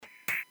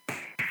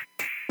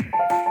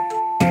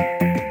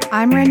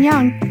I'm Ren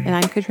Young. And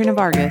I'm Katrina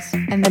Vargas.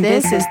 And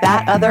this is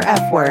That Other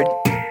F Word.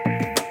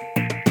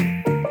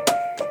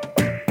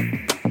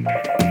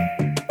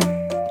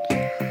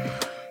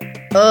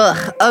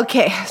 Ugh.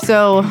 Okay,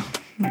 so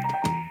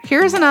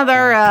here's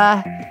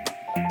another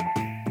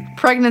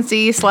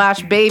pregnancy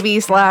 /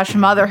 baby /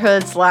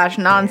 motherhood /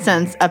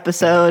 nonsense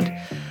episode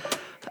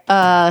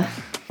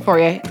for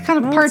you. It's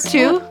kind of part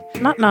 2.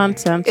 Not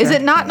nonsense. Is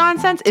it not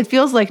nonsense? It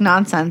feels like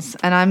nonsense,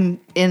 and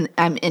I'm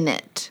in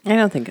it. I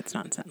don't think it's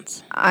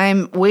nonsense.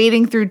 I'm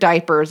wading through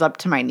diapers up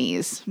to my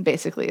knees,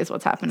 basically, is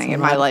what's happening in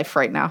my life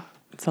right now.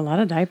 It's a lot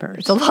of diapers.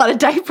 It's a lot of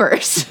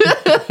diapers.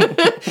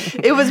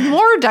 It was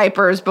more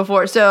diapers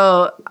before.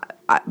 So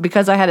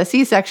because I had a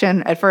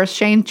C-section, at first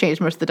Shane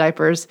changed most of the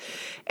diapers,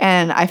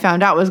 and I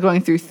found out I was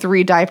going through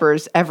 3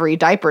 diapers every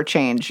diaper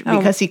change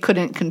because he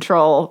couldn't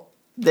control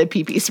the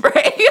pee-pee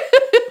spray.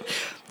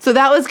 So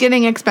that was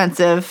getting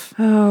expensive.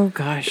 Oh,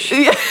 gosh.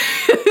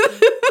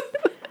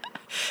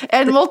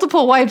 And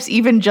multiple wipes,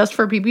 even just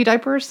for pee-pee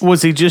diapers.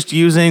 Was he just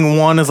using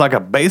one as like a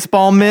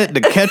baseball mitt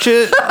to catch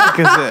it?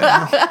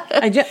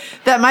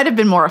 That might have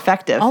been more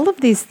effective. All of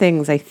these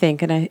things, I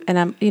think, and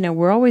I'm,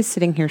 we're always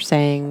sitting here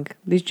saying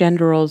these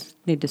gender roles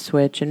need to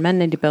switch and men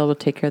need to be able to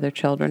take care of their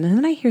children. And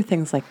then I hear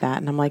things like that,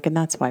 and I'm like, and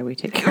that's why we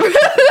take care of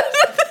children.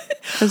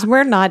 Because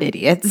we're not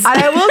idiots.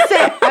 And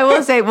I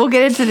will say, we'll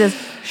get into this.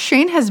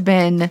 Shane has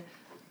been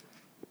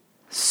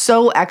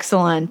so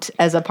excellent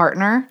as a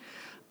partner.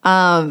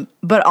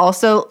 But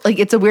also, like,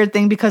 it's a weird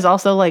thing because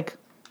also, like,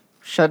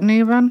 shouldn't he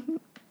have been?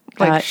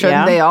 Like,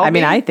 shouldn't they all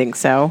be? I think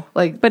so.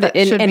 Like, but that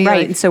and should be, right.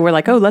 like- And so we're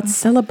like, oh, let's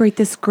celebrate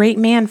this great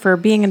man for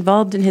being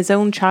involved in his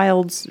own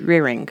child's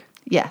rearing.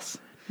 Yes.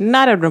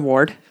 Not an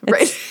award.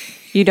 Right.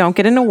 You don't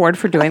get an award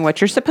for doing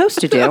what you're supposed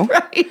to do.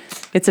 Right.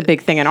 It's a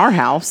big thing in our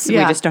house.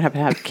 Yeah. We just don't have to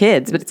have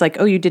kids. But it's like,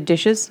 oh, you did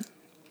dishes?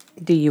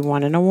 Do you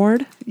want an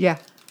award? Yeah.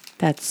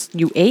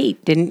 You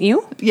ate, didn't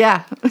you?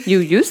 Yeah. You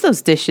used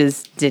those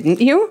dishes,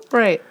 didn't you?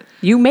 Right.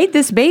 You made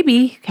this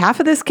baby, half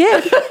of this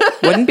kid.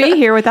 Wouldn't be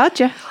here without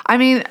you. I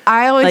mean,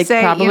 I always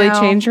say, probably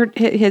change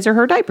his or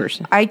her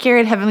diapers. I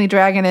carried Heavenly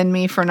Dragon in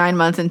me for 9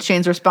 months, and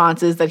Shane's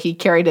response is that he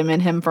carried him in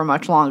him for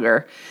much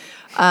longer.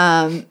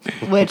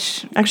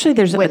 Which actually,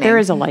 there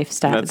is a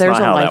lifestyle. That's there's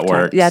not a how lifetime. that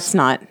works. That's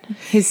not.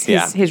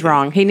 He's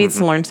wrong. He needs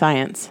to learn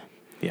science.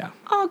 Yeah.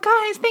 Oh,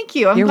 guys, thank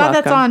you. I'm You're glad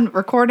that's welcome. on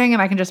recording,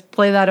 and I can just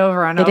play that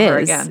over and It over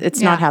is. again.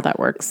 It's not how that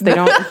works. They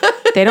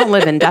don't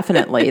live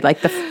indefinitely.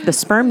 Like the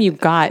sperm you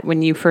got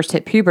when you first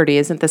hit puberty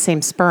isn't the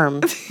same sperm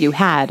you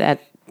had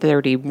at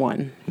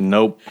 31.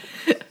 Nope.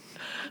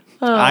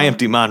 I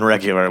empty mine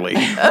regularly.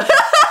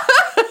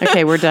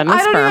 Okay, we're done with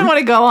I sperm. don't even want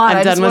to go on.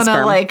 I just want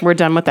to we're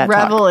done with that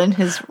revel in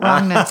his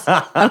wrongness.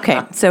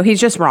 Okay, so he's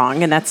just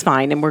wrong, and that's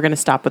fine, and we're going to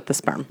stop with the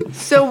sperm.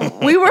 So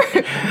we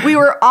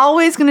were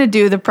always going to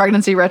do the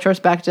pregnancy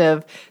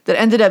retrospective that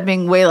ended up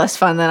being way less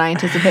fun than I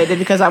anticipated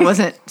because I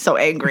wasn't so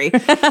angry.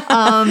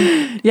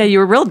 Yeah, you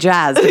were real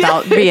jazzed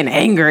about being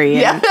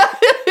angry. And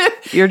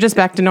you're just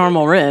back to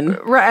normal, Rin.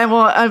 Right.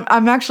 Well,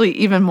 I'm actually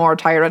even more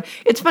tired.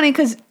 It's funny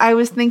because I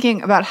was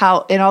thinking about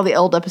how in all the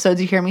old episodes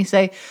you hear me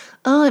say,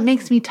 "Oh, it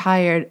makes me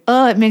tired.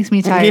 Oh, it makes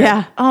me tired."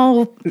 Yeah.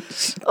 Oh,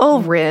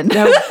 Rin.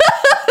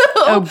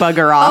 Oh,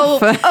 bugger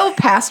off. Oh,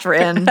 past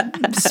Rin.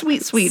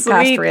 Sweet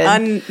past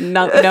Rin.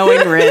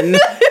 Knowing Rin,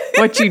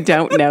 what you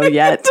don't know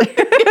yet.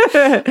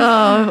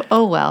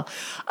 Oh well.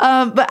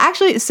 But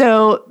actually,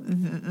 so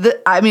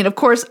of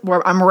course,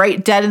 I'm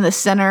right dead in the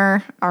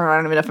center, or I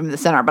don't even know if I'm in the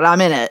center, but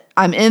I'm in it.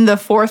 I'm in the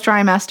 4th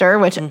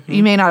trimester, which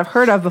you may not have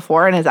heard of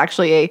before, and is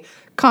actually a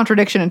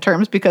contradiction in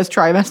terms because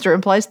trimester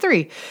implies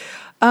 3.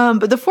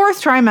 But the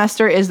 4th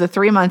trimester is the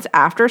 3 months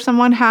after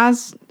someone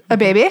has a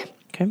baby.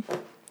 Okay.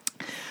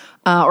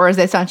 Or as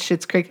they say on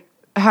Schitt's Creek,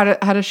 how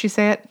does she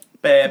say it?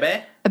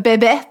 Baby. A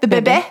baby, the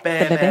baby.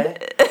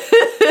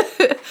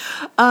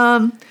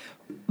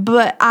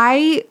 But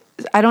I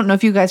don't know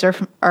if you guys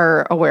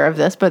are aware of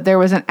this, but there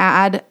was an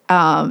ad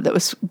that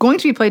was going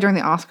to be played during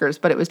the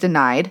Oscars, but it was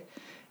denied.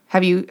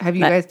 Have you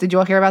guys? Did you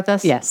all hear about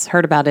this? Yes,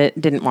 heard about it,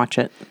 didn't watch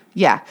it.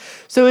 Yeah.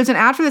 So it's an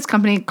ad for this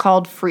company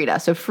called Frida.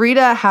 So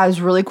Frida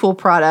has really cool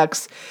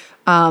products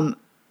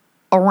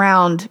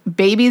around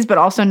babies, but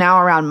also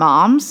now around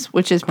moms,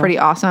 which is pretty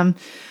awesome.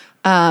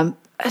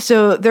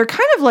 So they're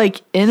kind of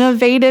like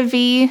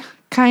innovative-y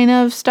kind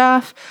of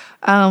stuff.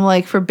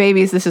 Like for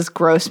babies, this is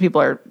gross.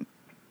 People are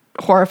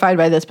horrified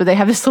by this, but they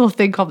have this little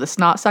thing called the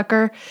snot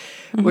sucker,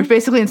 which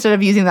basically instead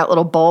of using that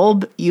little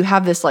bulb, you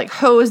have this like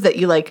hose that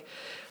you like,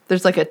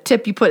 there's like a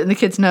tip you put in the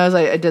kid's nose.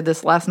 I did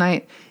this last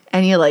night,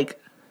 and you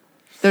like,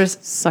 there's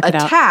Suck it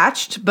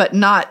attached, out. but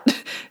not,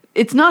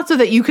 it's not so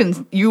that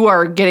you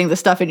are getting the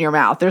stuff in your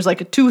mouth. There's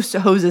like 2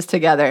 hoses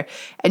together,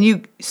 and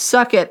you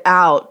suck it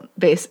out,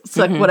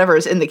 suck whatever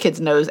is in the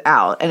kid's nose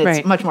out, and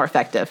it's much more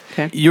effective.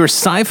 Okay. You're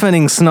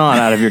siphoning snot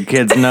out of your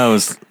kid's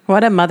nose.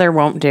 What a mother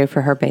won't do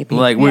for her baby.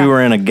 Like we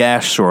were in a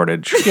gas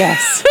shortage.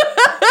 Yes.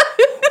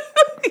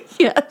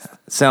 Yes.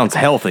 Sounds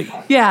healthy.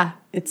 Yeah.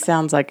 It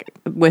sounds like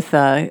with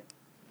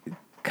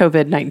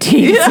COVID-19,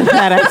 it's a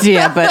bad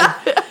idea, but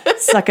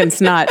sucking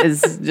snot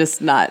is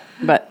just not.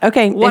 But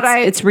okay,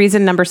 it's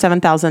reason number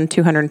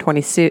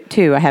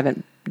 7,222. I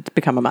haven't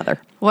become a mother.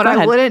 What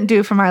I wouldn't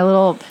do for my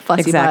little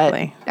fussy butt,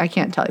 I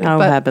can't tell you. Oh,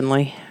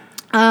 heavenly.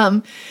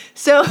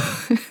 So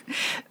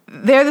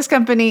they're this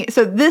company.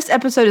 So this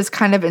episode is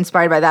kind of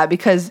inspired by that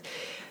because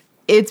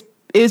it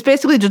was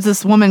basically just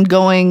this woman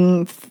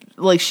going,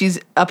 like she's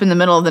up in the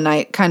middle of the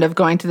night, kind of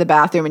going to the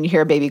bathroom, and you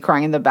hear a baby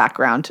crying in the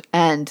background,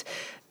 and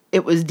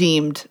it was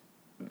deemed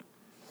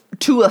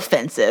too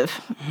offensive,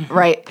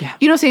 right? Yeah.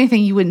 You don't see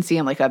anything you wouldn't see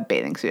in like a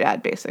bathing suit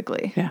ad,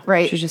 basically. Yeah.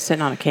 Right. She's just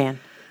sitting on a can,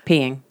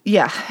 peeing.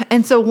 Yeah.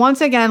 And so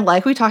once again,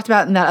 like we talked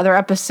about in that other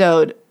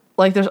episode,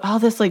 like there's all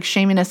this like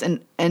shaminess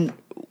and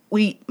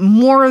we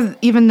more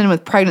even than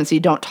with pregnancy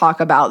don't talk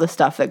about the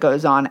stuff that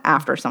goes on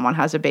after someone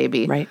has a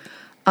baby. Right.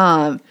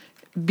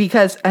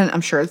 Because, and I'm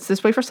sure it's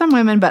this way for some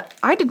women, but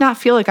I did not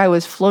feel like I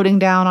was floating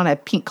down on a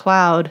pink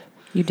cloud.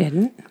 You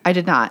didn't? I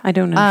did not. I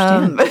don't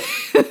understand.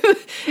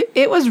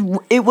 It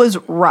was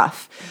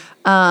rough.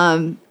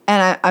 And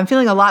I'm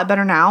feeling a lot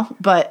better now,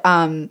 but,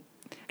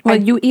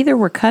 you either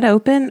were cut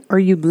open or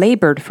you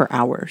labored for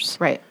hours.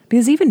 Right.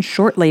 Because even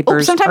short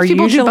labors sometimes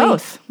people do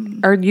both.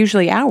 Are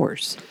usually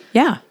hours.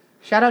 Yeah.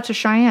 Shout out to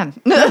Cheyenne,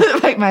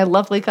 like my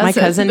lovely cousin. My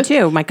cousin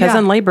too. My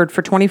cousin labored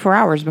for 24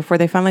 hours before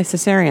they finally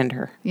cesareaned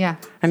her. Yeah.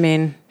 I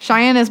mean,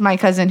 Cheyenne is my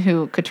cousin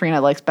who Katrina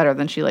likes better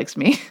than she likes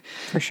me.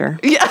 For sure.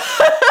 Yeah.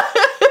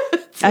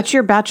 At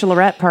your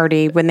bachelorette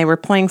party, when they were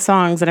playing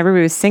songs and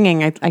everybody was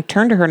singing, I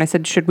turned to her and I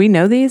said, "Should we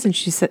know these?" And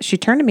she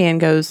turned to me and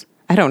goes,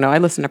 "I don't know. I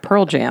listen to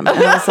Pearl Jam." And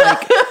I was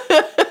like,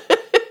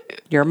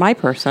 "You're my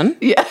person."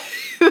 Yeah.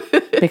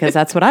 Because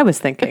that's what I was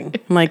thinking.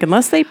 I'm like,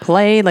 unless they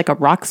play like a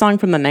rock song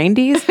from the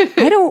 90s,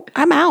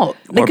 I'm out.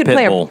 They could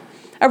play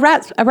a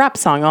rap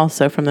song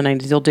also from the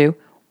 90s. You'll do.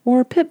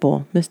 Or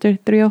Pitbull, Mr.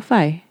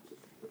 305.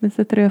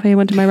 Mr. 305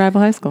 went to my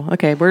rival high school.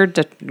 Okay, we're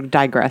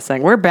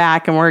digressing. We're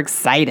back and we're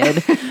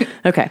excited.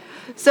 Okay.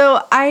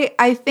 So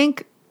I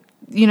think,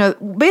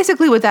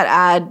 basically with that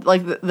ad,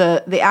 like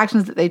the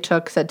actions that they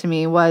took said to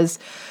me was,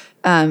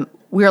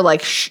 we're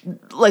like,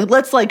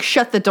 let's like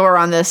shut the door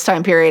on this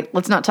time period.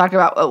 Let's not talk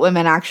about what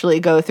women actually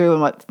go through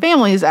and what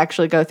families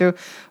actually go through.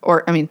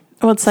 Or, I mean,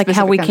 well, it's like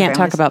how we can't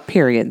talk about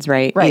periods,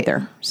 right? Right.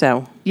 Either.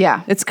 So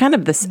yeah, it's kind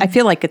of this. I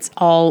feel like it's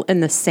all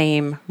in the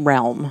same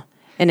realm,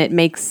 and it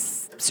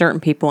makes certain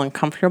people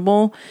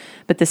uncomfortable.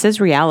 But this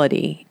is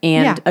reality,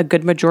 and a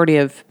good majority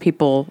of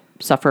people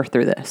suffer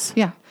through this.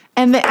 Yeah.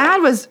 And the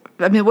ad was,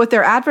 I mean, what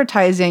they're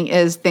advertising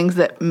is things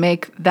that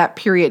make that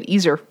period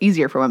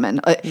easier for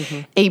women.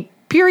 A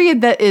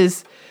period that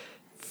is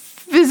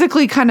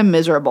physically kind of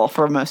miserable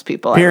for most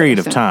people. Period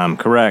of time,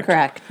 correct.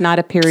 Correct. Not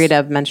a period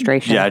of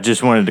menstruation. Yeah, I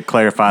just wanted to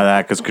clarify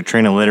that because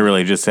Katrina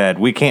literally just said,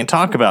 we can't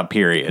talk about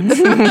periods.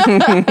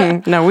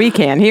 No, we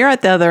can. Here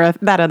at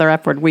that other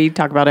F word, we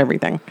talk about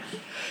everything.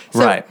 So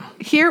right.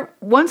 Here,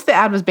 once the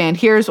ad was banned,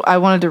 I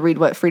wanted to read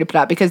what Frida put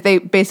out because they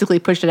basically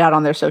pushed it out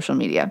on their social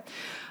media.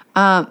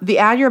 The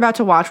ad you're about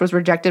to watch was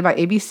rejected by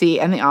ABC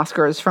and the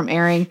Oscars from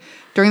airing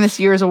during this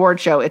year's award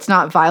show. It's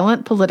not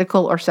violent,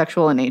 political, or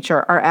sexual in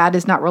nature. Our ad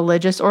is not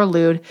religious or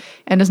lewd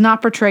and does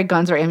not portray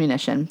guns or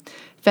ammunition.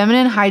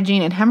 Feminine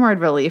hygiene and hemorrhoid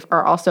relief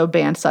are also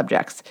banned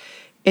subjects.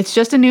 It's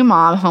just a new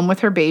mom home with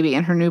her baby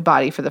and her new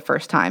body for the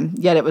first time,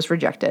 yet it was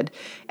rejected.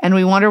 And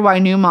we wonder why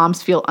new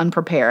moms feel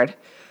unprepared.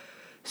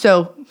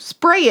 So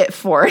spray it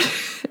for it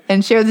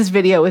and share this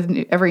video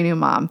with every new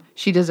mom.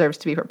 She deserves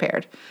to be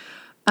prepared.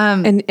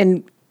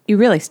 And you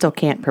really still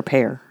can't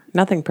prepare.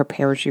 Nothing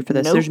prepares you for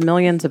this. Nope. There's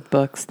millions of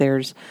books.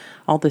 There's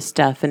all this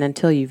stuff. And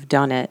until you've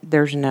done it,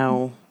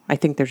 I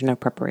think there's no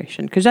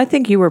preparation. Because I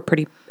think you were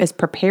pretty as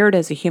prepared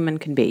as a human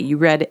can be. You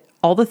read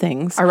all the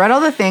things. I read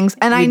all the things.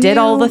 And I did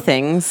all the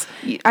things.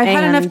 I've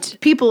had enough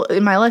people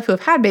in my life who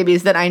have had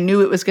babies that I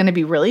knew it was going to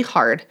be really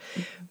hard.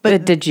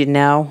 But did you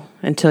know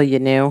until you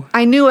knew?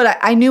 I knew what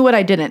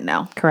I didn't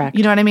know. Correct.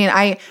 You know what I mean?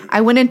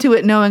 I went into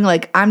it knowing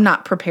like I'm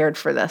not prepared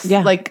for this.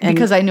 Yeah.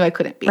 Because I knew I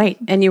couldn't be. Right.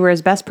 And you were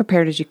as best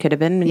prepared as you could have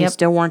been, and you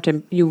still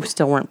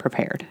weren't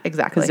prepared.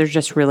 Exactly. Because there's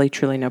just really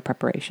truly no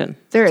preparation.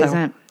 There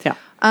isn't. Yeah.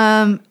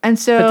 And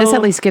so But this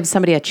at least gives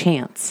somebody a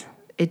chance.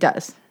 It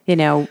does.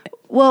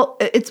 Well,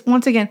 it's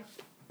once again,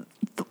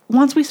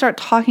 once we start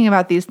talking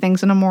about these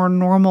things in a more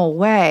normal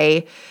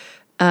way,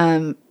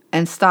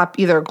 and stop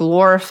either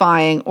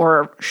glorifying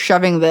or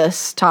shoving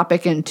this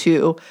topic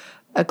into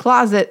a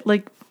closet,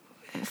 like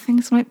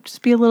things might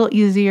just be a little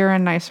easier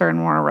and nicer and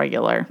more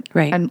regular,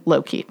 right, and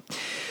low key.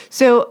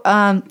 So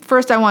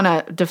first, I want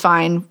to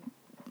define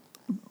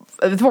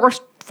the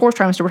fourth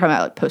trimester. We're talking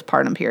about like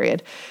postpartum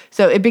period.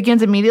 So it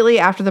begins immediately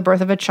after the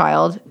birth of a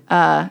child,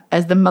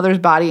 as the mother's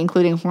body,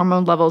 including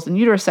hormone levels and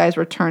uterus size,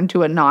 return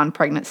to a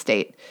non-pregnant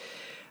state.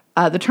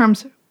 The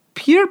terms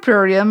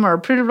puerperium or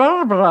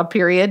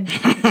period.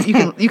 You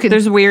can.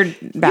 There's weird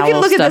bowel You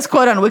can look stuff. at this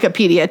quote on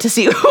Wikipedia to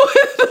see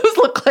what those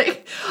look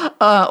like.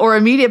 Or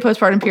immediate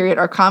postpartum period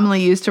are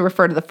commonly used to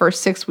refer to the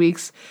first 6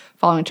 weeks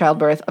following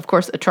childbirth. Of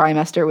course, a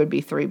trimester would be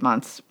 3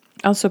 months.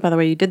 Also, by the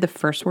way, you did the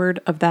first word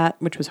of that,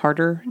 which was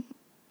harder.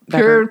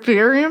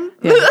 Puerperium?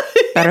 Yeah,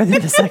 better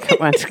than the second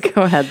one.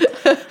 Go ahead.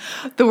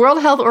 The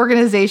World Health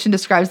Organization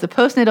describes the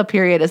postnatal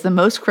period as the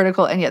most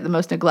critical and yet the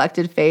most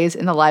neglected phase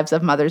in the lives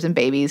of mothers and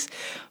babies.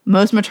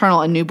 Most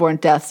maternal and newborn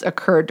deaths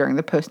occur during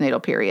the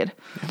postnatal period.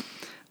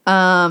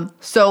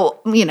 So,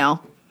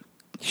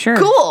 Sure.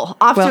 cool.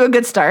 Off to a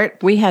good start.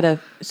 I had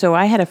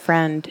a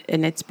friend,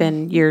 and it's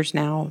been years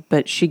now,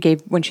 but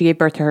when she gave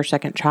birth to her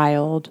second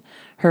child,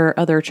 her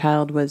other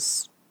child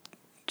was,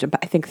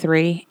 I think,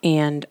 3,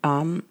 and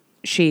her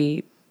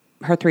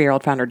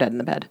 3-year-old found her dead in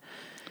the bed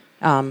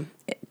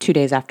 2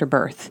 days after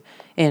birth.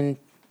 And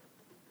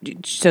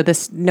so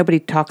nobody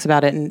talks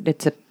about it, and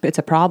it's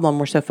a problem.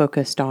 We're so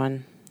focused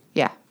on,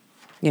 Yeah.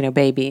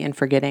 baby and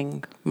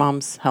forgetting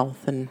mom's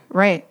health and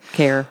Right.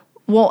 care.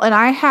 Well,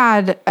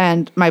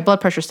 and my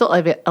blood pressure is still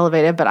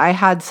elevated, but I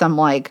had some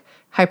like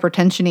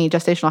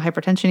gestational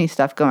hypertension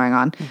stuff going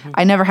on.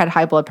 I never had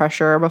high blood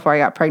pressure before I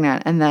got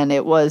pregnant. And then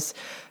it was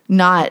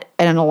not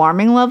at an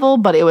alarming level,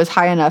 but it was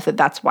high enough that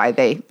that's why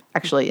they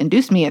actually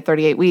induced me at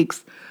 38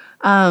 weeks.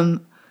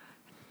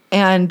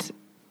 And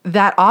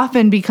that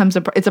often becomes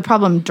it's a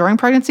problem during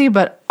pregnancy,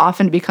 but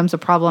often becomes a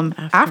problem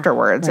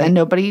afterwards. Right. And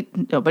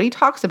nobody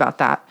talks about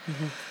that.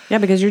 Mm-hmm. Yeah,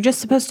 because you're just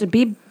supposed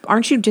to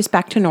aren't you just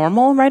back to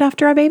normal right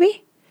after a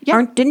baby?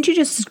 Yeah. Didn't you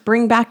just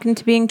spring back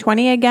into being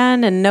 20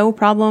 again and no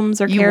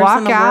problems or cares in the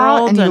world? You walk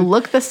out and you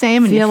look the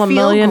same and you feel $1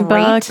 million great.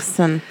 bucks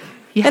and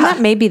that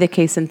may be the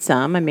case in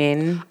some.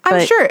 I'm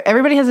sure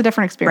everybody has a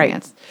different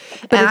experience.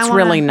 Right. But it's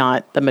really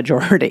not the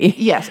majority.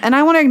 Yes. And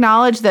I want to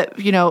acknowledge that,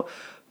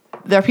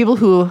 there are people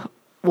who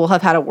will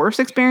have had a worse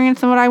experience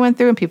than what I went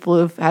through and people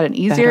who've had an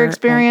easier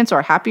experience or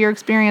a happier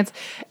experience.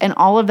 And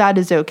all of that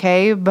is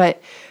okay.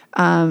 But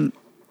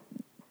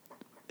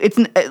it's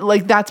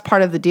like that's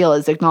part of the deal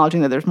is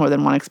acknowledging that there's more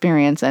than one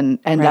experience and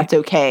that's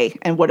okay.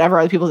 And whatever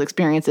other people's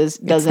experiences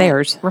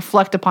doesn't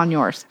reflect upon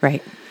yours.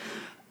 Right.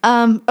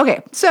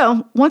 Okay.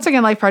 So once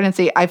again, like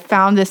pregnancy, I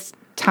found this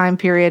time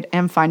period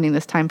and finding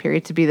this time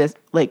period to be this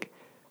like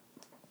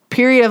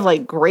period of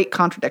like great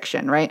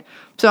contradiction, right?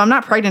 So I'm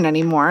not pregnant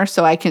anymore,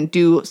 so I can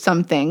do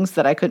some things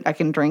that I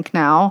can drink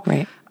now.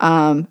 Right.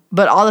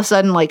 But all of a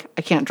sudden, like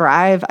I can't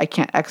drive, I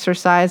can't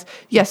exercise.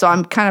 Yeah, so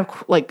I'm kind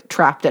of like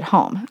trapped at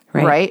home,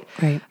 right?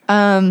 Right.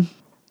 And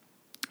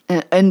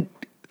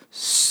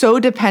so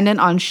dependent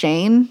on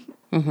Shane,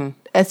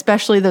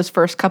 especially those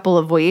first couple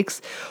of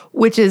weeks,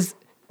 which is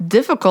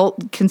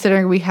difficult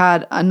considering we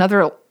had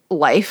another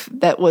life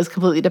that was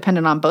completely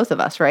dependent on both of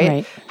us,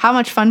 right? How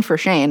much fun for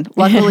Shane.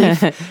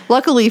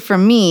 Luckily for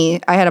me,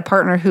 I had a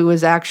partner who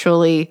was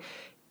actually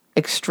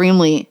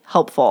extremely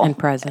helpful and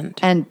present.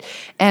 And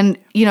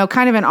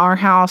kind of in our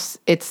house,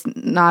 it's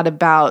not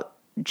about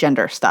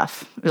gender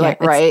stuff.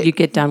 Right? You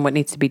get done what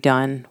needs to be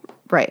done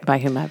by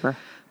whomever.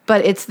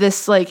 But it's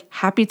this like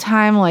happy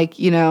time, like,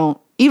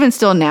 even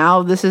still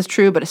now, this is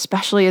true, but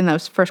especially in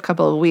those first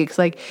couple of weeks,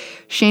 like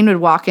Shane would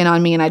walk in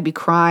on me and I'd be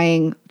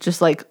crying,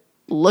 just like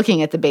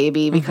looking at the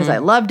baby because I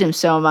loved him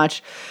so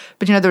much.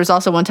 But, there was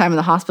also one time in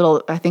the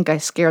hospital, I think I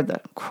scared the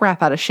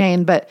crap out of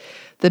Shane, but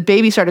the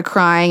baby started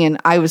crying and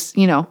I was,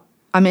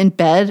 I'm in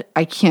bed.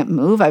 I can't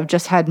move. I've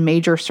just had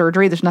major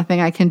surgery. There's nothing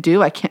I can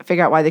do. I can't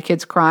figure out why the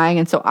kid's crying.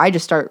 And so I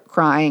just start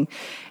crying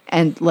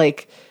and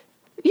like,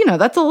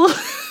 that's a little,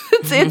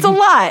 it's a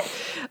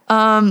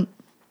lot.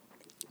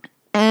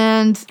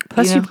 And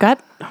plus you've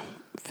got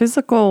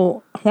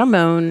physical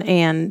hormone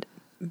and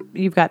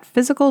you've got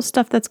physical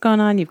stuff that's going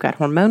on. You've got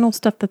hormonal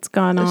stuff that's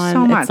going on.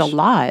 So much. It's a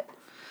lot.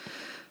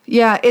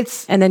 Yeah,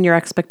 and then your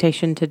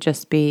expectation to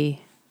just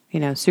be,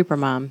 super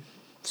mom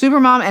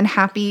and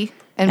happy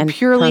and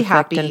purely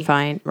happy and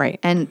fine, right?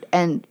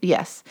 And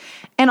yes,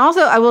 and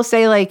also I will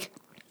say, like,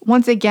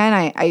 once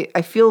again,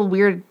 I feel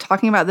weird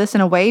talking about this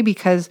in a way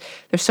because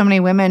there's so many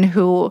women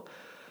who.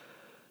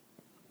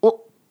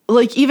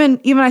 Like even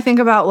I think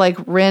about like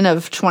Rin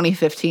of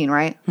 2015,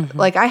 right?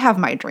 Like I have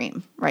my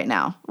dream right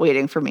now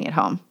waiting for me at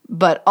home,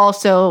 but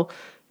also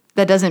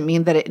that doesn't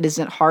mean that it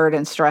isn't hard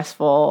and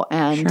stressful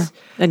and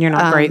and you're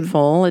not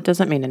grateful. It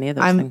doesn't mean any of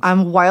those things.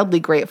 I'm wildly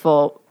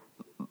grateful,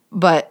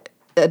 but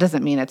it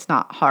doesn't mean it's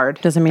not hard.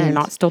 It doesn't mean you're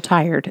not still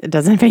tired. It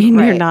doesn't mean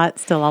you're not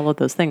still all of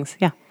those things.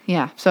 Yeah.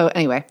 Yeah. So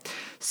anyway,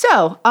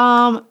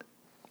 I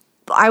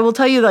will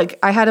tell you, like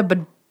I had a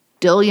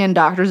badillion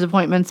doctor's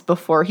appointments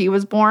before he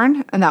was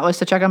born, and that was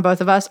to check on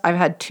both of us. I've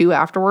had 2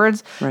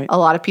 afterwards. Right. A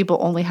lot of people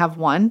only have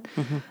 1.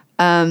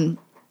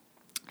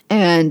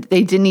 And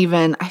they didn't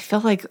even, I feel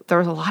like there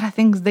was a lot of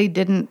things they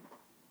didn't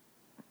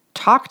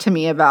talk to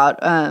me about.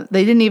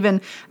 They didn't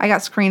even, I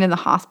got screened in the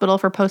hospital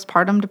for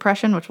postpartum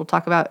depression, which we'll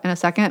talk about in a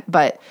second,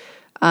 but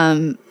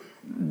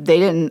they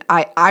didn't,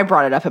 I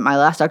brought it up at my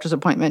last doctor's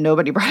appointment.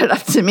 Nobody brought it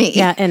up to me.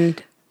 Yeah,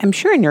 and I'm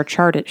sure in your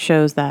chart it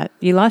shows that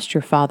you lost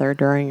your father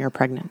during your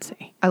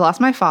pregnancy. I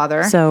lost my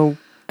father. So,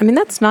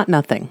 that's not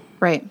nothing.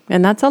 Right.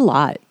 And that's a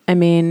lot.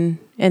 And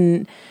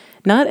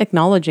not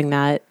acknowledging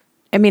that,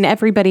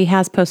 everybody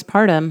has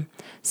postpartum.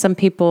 Some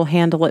people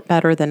handle it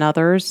better than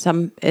others.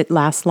 Some, it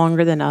lasts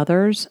longer than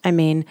others.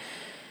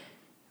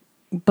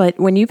 But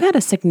when you've had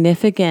a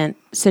significant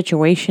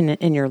situation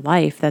in your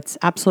life that's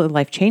absolutely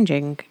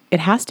life-changing, it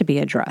has to be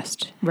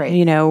addressed. Right.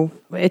 You know,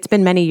 it's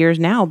been many years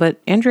now, but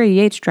Andrea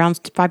Yates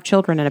drowns 5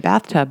 children in a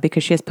bathtub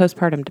because she has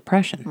postpartum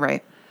depression.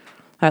 Right.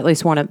 At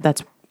least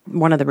that's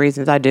one of the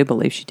reasons I do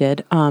believe she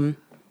did.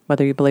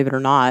 Whether you believe it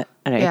or not,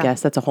 and I guess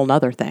that's a whole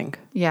nother thing.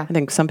 Yeah. I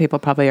think some people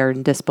probably are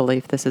in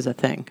disbelief this is a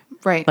thing.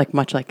 Right. Like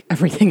much like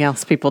everything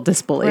else people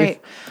disbelieve.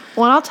 Right.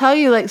 Well, and I'll tell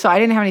you, like, so I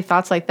didn't have any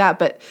thoughts like that,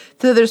 but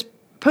so there's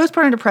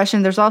postpartum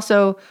depression. There's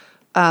also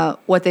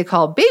what they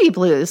call baby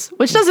blues,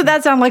 which doesn't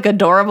that sound like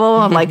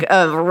adorable and like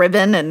a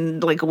ribbon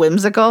and like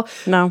whimsical?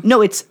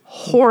 No, it's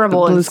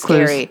horrible and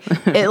scary.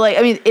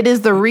 It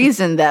is the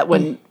reason that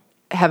when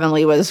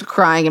Heavenly was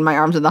crying in my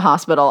arms in the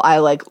hospital, I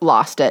like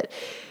lost it.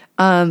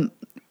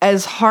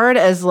 As hard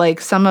as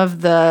like some of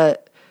the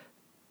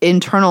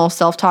internal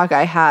self-talk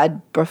I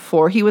had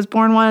before he was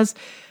born was,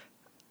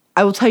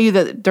 I will tell you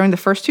that during the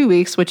first 2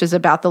 weeks, which is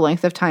about the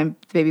length of time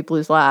baby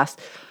blues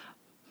last,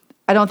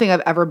 I don't think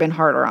I've ever been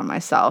harder on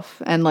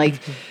myself. And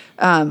like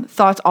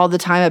thoughts all the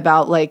time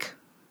about like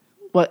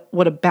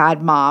what a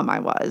bad mom I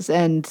was.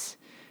 And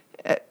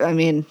I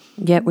mean,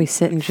 yet we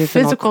sit in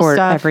juvenile court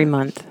every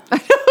month.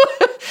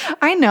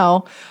 I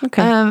know.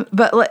 Okay.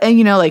 But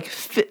you know,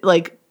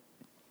 like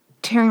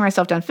tearing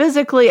myself down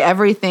physically,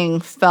 everything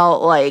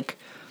felt like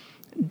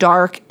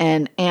dark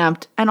and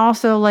amped. And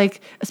also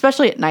like,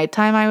 especially at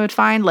nighttime, I would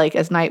find like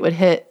as night would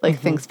hit, like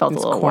things felt a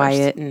little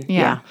quiet worse. And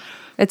yeah.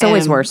 It's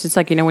always worse. It's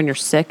like, you know, when you're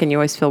sick and you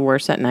always feel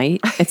worse at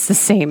night. It's the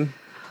same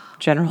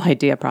general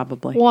idea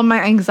probably. Well,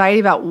 my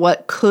anxiety about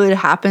what could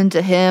happen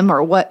to him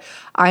or what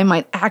I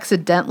might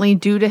accidentally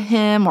do to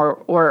him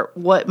or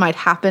what might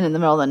happen in the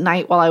middle of the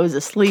night while I was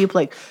asleep.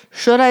 Like,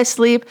 should I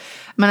sleep?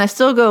 I mean, I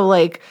still go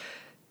like,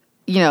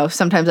 you know,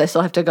 sometimes I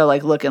still have to go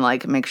like look and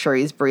like make sure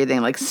he's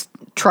breathing, like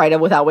try to,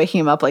 without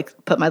waking him up, like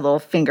put my little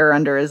finger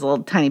under his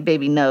little tiny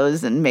baby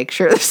nose and make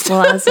sure.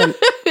 Well,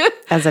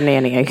 as a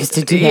nanny, I used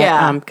to do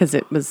that because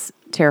it was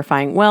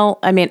terrifying.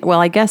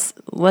 I guess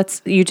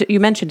you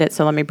mentioned it,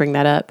 so let me bring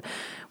that up.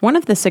 One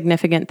of the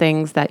significant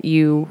things that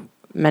you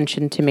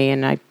mentioned to me,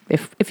 and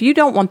if you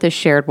don't want this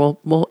shared,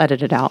 we'll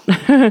edit it out.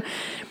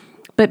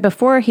 But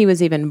before he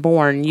was even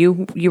born, you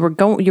were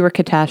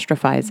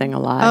catastrophizing a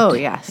lot. Oh,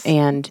 yes.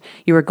 And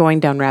you were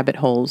going down rabbit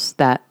holes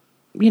that,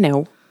 you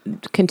know,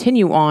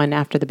 continue on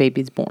after the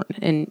baby's born.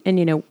 And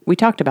you know, we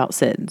talked about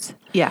SIDS.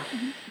 Yeah.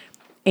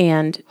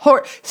 And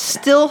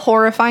still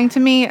horrifying to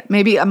me.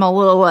 Maybe I'm a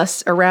little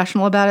less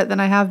irrational about it than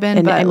I have been.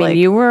 And but I mean,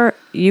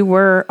 you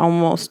were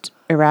almost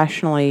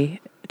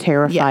irrationally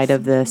terrified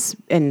of this,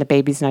 and the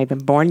baby's not even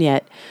born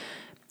yet.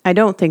 I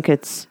don't think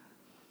it's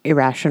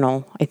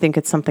irrational. I think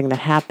it's something that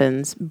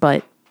happens.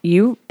 But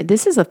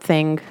this is a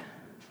thing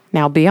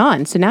now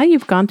beyond. So now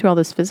you've gone through all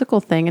this physical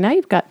thing, and now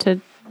you've got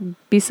to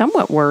be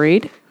somewhat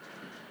worried.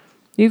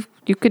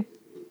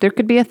 There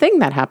could be a thing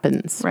that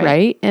happens,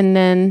 right? And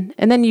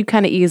then you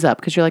kind of ease up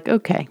because you're like,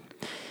 okay,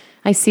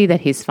 I see that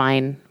he's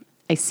fine.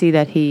 I see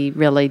that he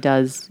really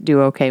does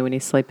do okay when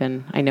he's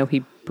sleeping. I know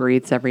he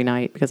breathes every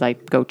night because I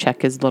go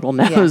check his little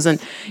nose,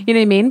 and you know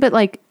what I mean. But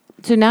like,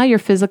 so now you're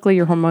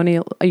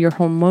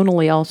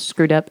hormonally all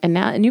screwed up,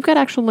 and you've got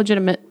actual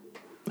legitimate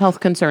health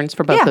concerns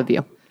for both of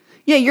you.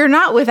 Yeah, you're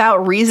not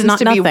without reasons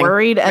to be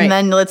worried, and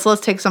then let's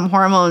take some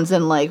hormones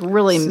and like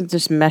really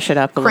just mesh it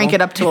up, crank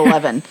it up to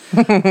 11.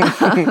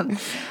 And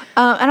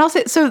I'll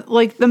say, so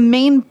like the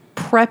main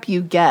prep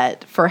you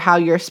get for how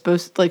you're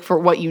supposed to, like for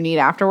what you need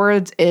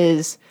afterwards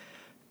is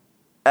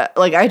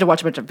like I had to watch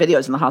a bunch of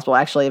videos in the hospital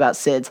actually about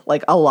SIDS,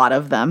 like a lot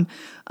of them,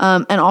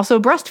 and also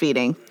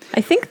breastfeeding.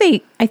 I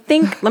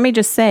think let me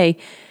just say,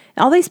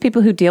 all these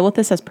people who deal with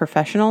this as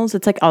professionals,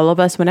 it's like all of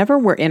us, whenever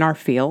we're in our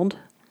field,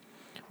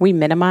 we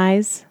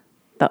minimize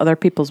the other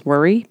people's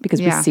worry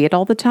because we see it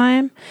all the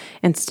time.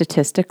 And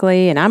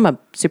statistically, and I'm a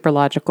super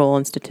logical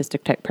and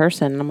statistic type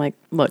person, and I'm like,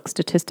 look,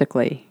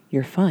 statistically,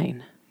 you're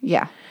fine.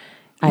 Yeah.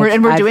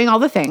 We're doing all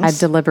the things. I've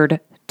delivered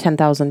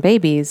 10,000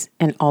 babies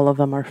and all of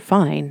them are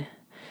fine.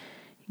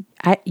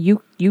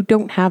 You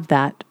don't have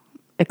that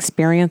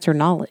experience or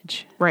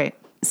knowledge. Right.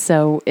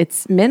 So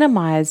it's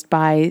minimized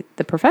by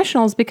the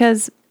professionals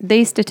because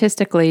they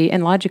statistically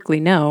and logically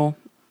know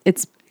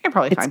it's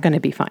going to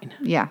be fine.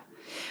 Yeah.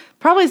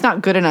 Probably is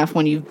not good enough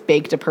when you've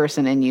baked a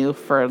person in you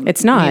for,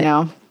 it's not, you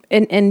know.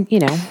 And you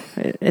know,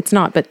 it's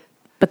not, but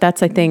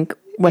that's, I think,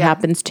 what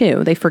happens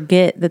too. They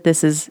forget that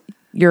this is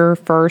your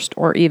first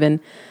or even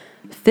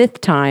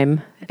fifth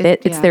time.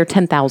 It's their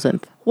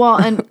 10,000th. Well,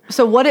 and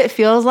so what it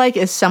feels like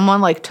is someone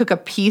like took a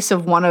piece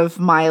of one of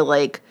my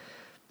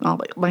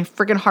my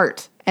freaking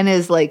heart and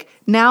is like,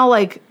 now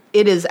like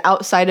it is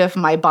outside of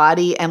my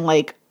body and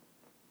like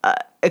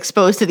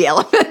exposed to the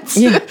elements,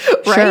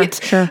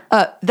 right? Sure.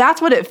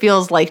 That's what it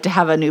feels like to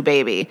have a new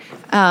baby.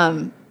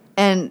 And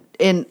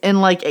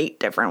in like 8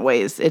 different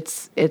ways,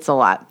 it's a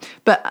lot.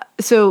 But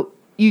so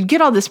you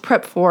get all this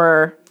prep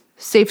for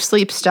safe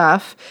sleep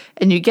stuff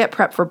and you get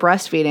prep for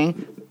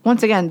breastfeeding.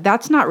 Once again,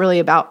 that's not really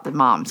about the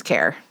mom's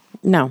care.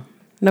 No,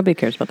 nobody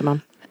cares about the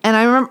mom. And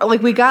I remember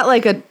like we got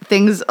like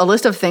a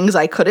list of things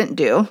I couldn't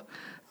do.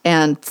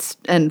 and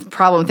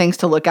problem things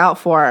to look out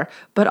for.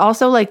 But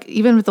also, like,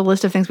 even with the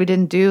list of things we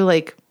didn't do,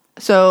 like,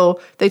 so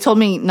they told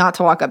me not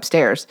to walk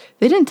upstairs.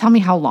 They didn't tell me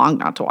how long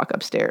not to walk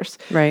upstairs.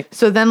 Right.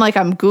 So then, like,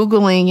 I'm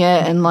Googling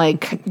it and,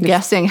 like,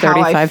 guessing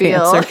how I 35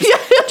 feel. answers.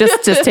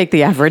 just take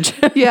the average.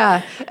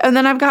 Yeah. And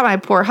then I've got my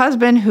poor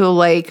husband who,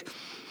 like,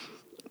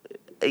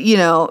 you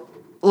know,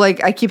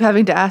 like, I keep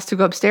having to ask to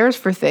go upstairs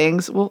for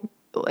things. Well,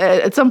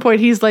 at some point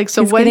he's like,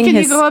 so when can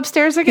you go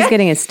upstairs again? He's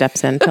getting his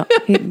steps in.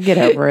 Get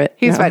over it.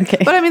 He's No, fine. okay.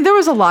 But I mean, there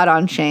was a lot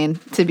on Shane,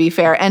 to be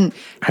fair. And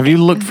Have you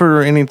looked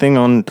for anything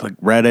on like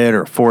Reddit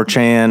or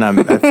 4chan?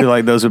 I feel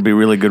like those would be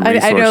really good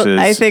resources.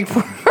 I think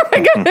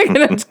I'm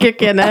going to kick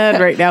you in the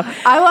head right now.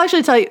 I will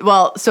actually tell you,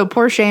 well, so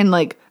poor Shane,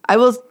 like,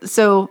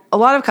 so a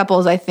lot of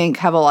couples, I think,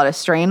 have a lot of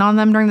strain on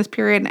them during this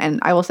period. And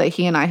I will say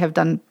he and I have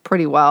done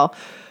pretty well.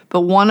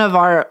 But one of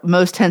our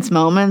most tense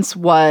moments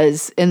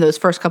was in those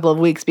first couple of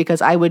weeks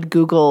because I would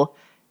Google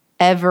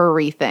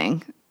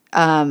everything.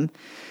 And,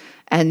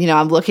 you know,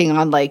 I'm looking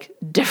on like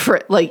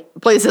different like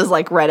places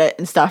like Reddit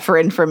and stuff for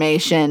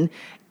information.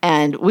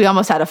 And we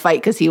almost had a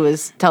fight because he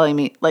was telling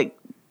me, like,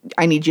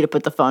 I need you to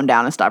put the phone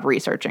down and stop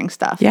researching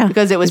stuff. Yeah.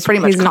 Because it was pretty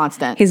much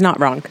constant. He's not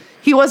wrong.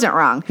 He wasn't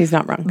wrong. He's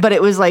not wrong. But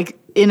it was like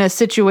in a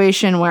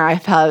situation where I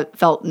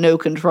felt no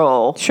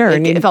control. Sure. Like,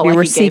 And it felt you like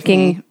were he gave seeking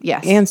me,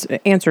 yes.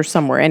 answers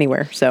somewhere,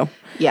 anywhere. So,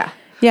 Yeah.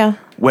 yeah.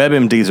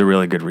 WebMD is a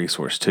really good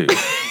resource too.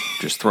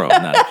 Just throw it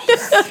out.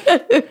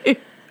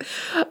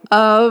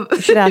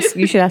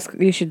 You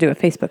should do a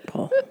Facebook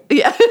poll.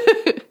 Yeah.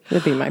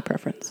 Would be my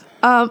preference.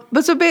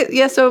 But so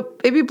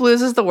baby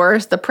blues is the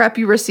worst. The prep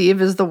you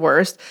receive is the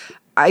worst.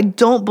 I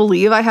don't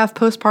believe I have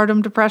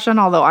postpartum depression,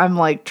 although I'm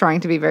like trying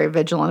to be very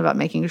vigilant about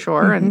making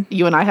sure. Mm-hmm. And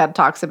you and I had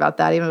talks about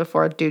that even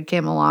before a dude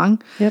came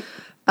along. Yep.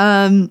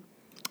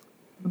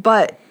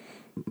 But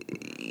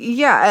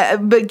yeah,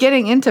 but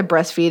getting into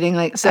breastfeeding,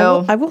 like,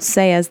 so I will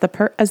say, as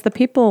the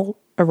people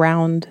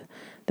around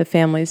the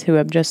families who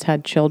have just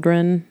had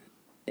children,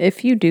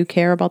 if you do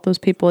care about those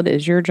people, it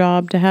is your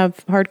job to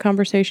have hard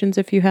conversations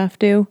if you have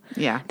to.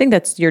 Yeah. I think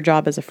that's your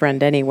job as a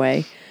friend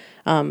anyway.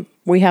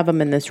 We have them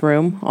in this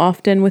room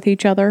often with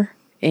each other,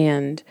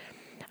 and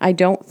I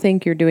don't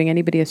think you're doing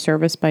anybody a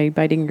service by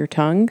biting your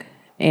tongue.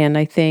 And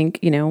I think,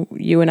 you know,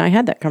 you and I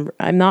had that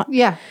I'm not.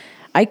 Yeah.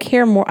 I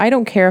care more. I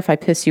don't care if I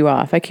piss you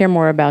off. I care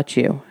more about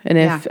you. And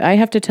if I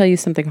have to tell you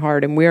something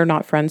hard and we're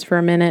not friends for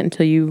a minute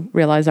until you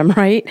realize I'm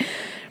right,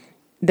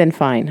 then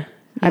fine.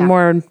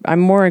 Yeah. I'm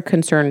more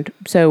concerned.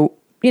 So,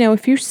 you know,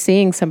 if you're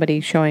seeing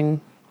somebody showing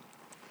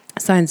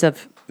signs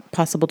of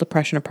possible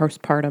depression or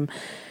postpartum,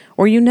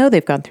 or you know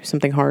they've gone through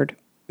something hard,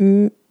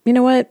 you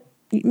know what?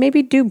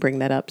 Maybe do bring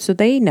that up so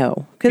they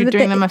know. You're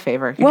doing them a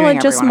favor. Well, it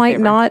just might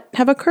not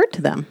have occurred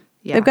to them.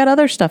 Yeah. They've got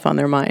other stuff on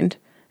their mind.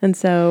 And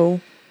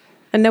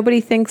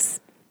nobody thinks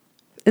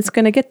it's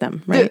going to get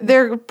them, right?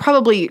 They're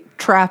probably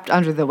trapped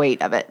under the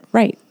weight of it.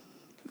 Right.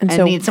 And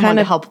so need someone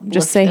to help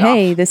just say,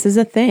 hey, this is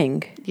a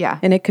thing. Yeah.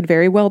 And it could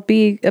very well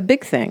be a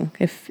big thing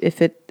if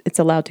it's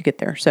allowed to get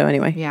there. So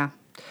anyway. Yeah.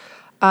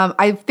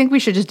 I think we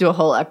should just do a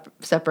whole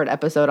separate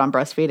episode on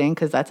breastfeeding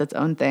because that's its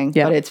own thing.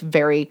 Yeah. But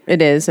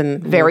it is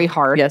and very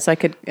hard. Yes, I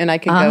could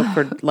go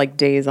for like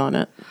days on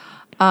it.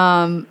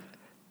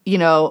 You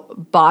know,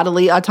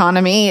 bodily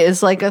autonomy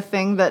is like a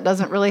thing that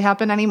doesn't really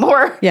happen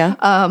anymore.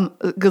 Yeah.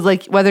 Because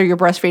like whether you're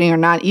breastfeeding or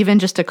not, even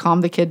just to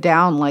calm the kid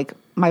down, like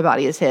my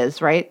body is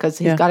his, right? Because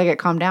he's got to get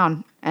calmed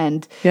down.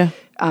 And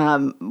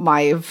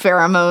my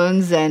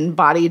pheromones and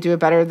body do it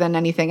better than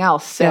anything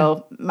else.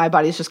 So my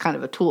body's just kind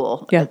of a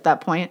tool at that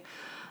point.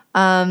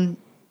 I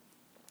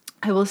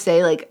will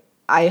say, like,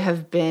 I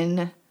have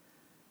been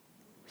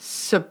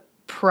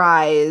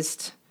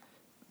surprised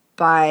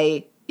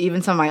by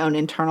even some of my own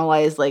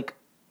internalized, like,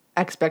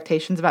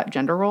 expectations about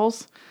gender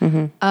roles.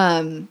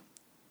 Mm-hmm.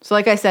 So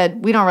like I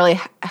said, we don't really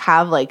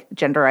have, like,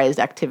 genderized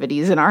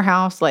activities in our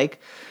house. Like,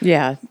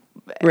 yeah.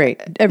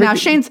 Right.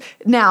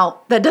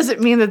 Now, that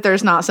doesn't mean that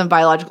there's not some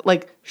biological,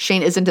 like,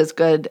 Shane isn't as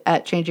good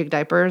at changing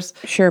diapers.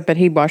 Sure, but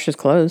he washes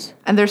clothes.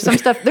 And there's some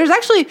stuff, there's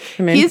actually,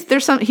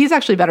 he's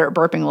actually better at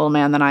burping little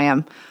man than I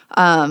am.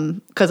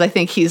 Because I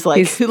think he's like,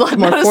 he's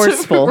more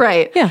forceful.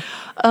 Right. Yeah.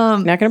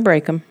 Not going to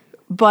break him.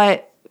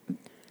 But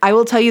I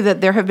will tell you that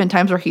there have been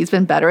times where he's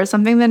been better at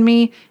something than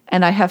me.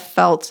 And I have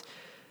felt,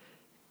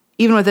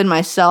 even within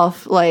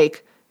myself,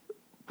 like,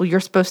 well, you're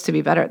supposed to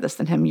be better at this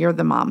than him. You're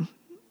the mom.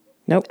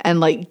 Nope. And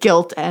like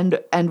guilt and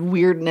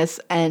weirdness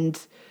and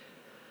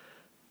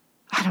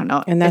I don't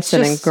know. And that's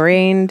an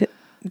ingrained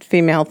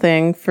female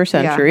thing for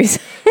centuries.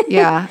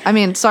 Yeah. I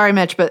mean, sorry,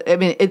 Mitch, but I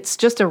mean, it's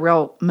just a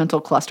real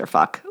mental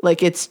clusterfuck.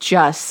 Like it's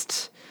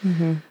just,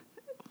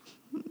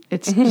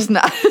 it's just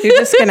not. You're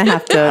just going to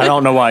have to. I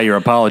don't know why you're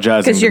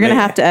apologizing. Because you're going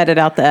to have to edit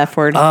out the F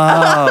word.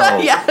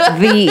 Oh. Yeah.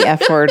 The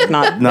F word,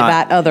 not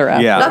that other F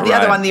word. Yeah, not the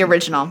other one, the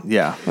original.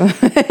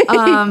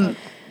 Yeah.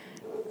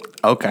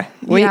 Okay.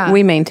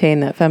 We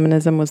maintain that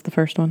feminism was the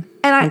first one.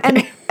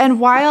 And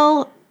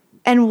while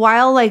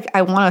like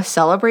I want to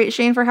celebrate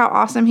Shane for how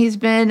awesome he's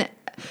been,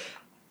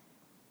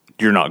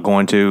 you're not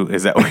going to?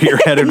 Is that where you're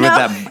headed with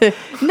that?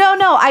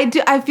 No, I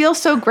do. I feel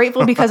so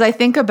grateful because I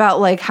think about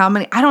like how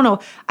many, I don't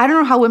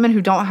know how women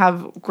who don't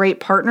have great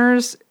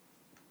partners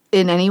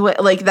in any way,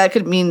 like that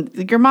could mean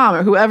your mom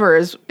or whoever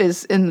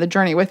is in the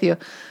journey with you.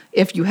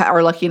 If you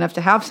are lucky enough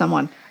to have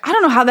someone, I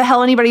don't know how the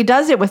hell anybody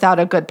does it without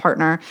a good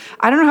partner.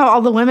 I don't know how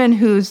all the women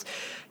whose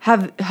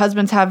have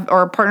husbands have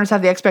or partners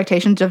have the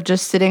expectations of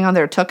just sitting on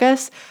their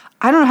tuchus.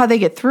 I don't know how they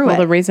get through it. Well,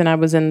 the reason I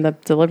was in the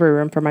delivery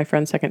room for my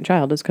friend's second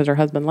child is because her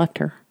husband left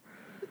her.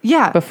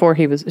 Yeah. Before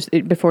she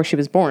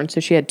was born. So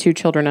she had 2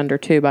 children under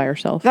 2 by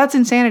herself. That's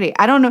insanity.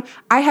 I don't know.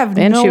 I have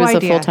no idea. And she was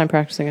a full-time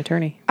practicing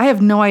attorney. I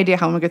have no idea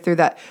how I'm going to get through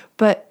that.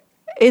 But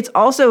it's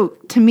also,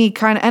 to me,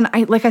 kind of,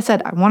 and like I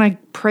said, I want to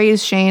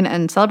praise Shane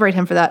and celebrate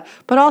him for that.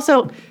 But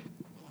also,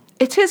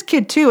 it's his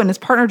kid too, and his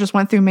partner just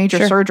went through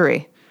major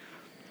surgery.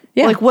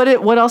 Yeah. Like,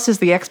 what else is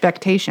the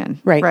expectation?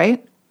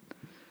 Right.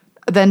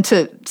 Than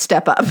to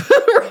step up,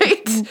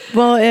 right?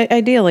 Well,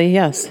 ideally,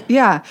 yes.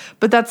 Yeah.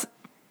 But that's...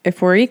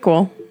 If we're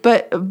equal.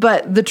 But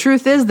the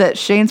truth is that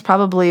Shane's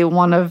probably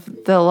one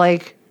of the,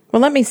 like...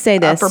 Well, let me say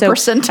this. Upper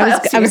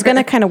percentiles I was here. going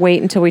to kind of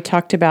wait until we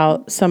talked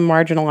about some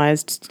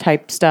marginalized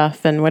type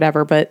stuff and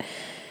whatever. But,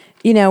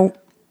 you know,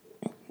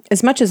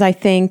 as much as I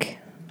think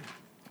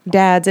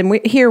dads, and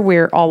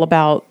we're all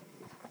about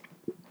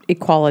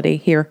equality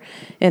here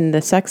in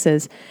the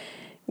sexes.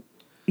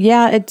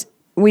 Yeah,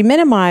 we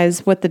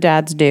minimize what the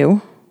dads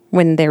do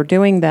when they're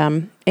doing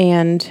them.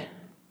 And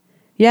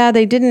yeah,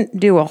 they didn't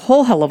do a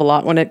whole hell of a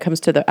lot when it comes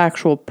to the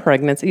actual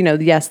pregnancy. You know,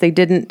 yes, they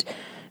didn't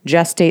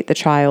gestate the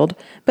child,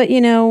 but you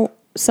know,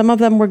 some of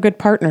them were good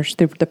partners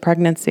through the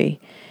pregnancy,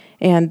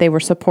 and they were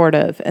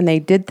supportive, and they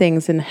did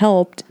things and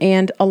helped.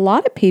 And a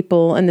lot of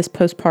people in this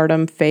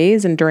postpartum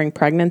phase and during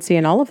pregnancy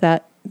and all of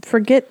that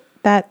forget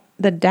that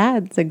the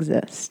dads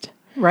exist.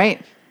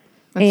 Right.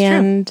 That's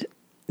and true.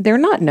 They're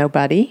not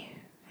nobody.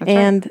 That's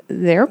and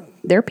right.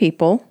 they're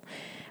people.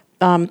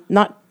 I'm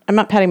not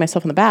patting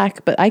myself on the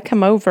back, but I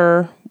come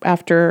over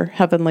after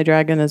Heavenly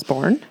Dragon is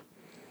born,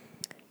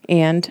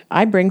 and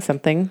I bring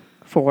something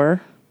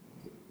for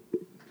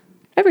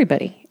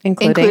everybody,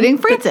 including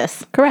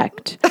Francis.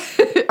 Correct.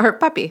 Our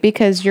puppy.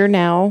 Because you're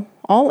now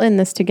all in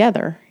this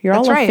together. You're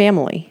That's all right. a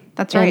family.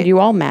 That's right. And you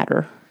all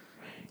matter.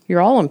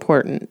 You're all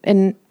important.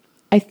 And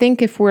I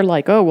think if we're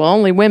like, oh, well,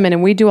 only women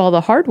and we do all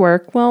the hard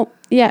work, well,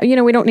 yeah, you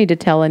know, we don't need to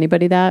tell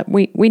anybody that.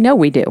 We know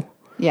we do.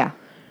 Yeah.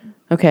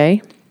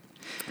 Okay?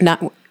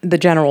 Not the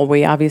general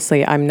we.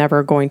 Obviously, I'm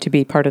never going to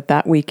be part of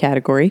that we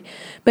category.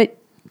 But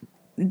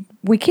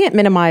we can't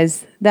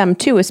minimize them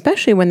too,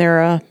 especially when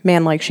they're a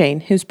man like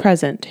Shane who's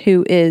present,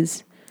 who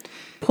is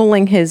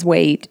pulling his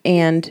weight.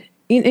 And,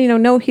 you know,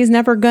 no, he's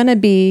never going to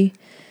be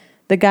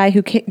the guy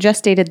who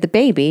gestated the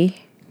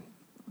baby,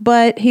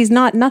 but he's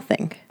not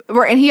nothing.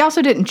 Right, and he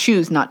also didn't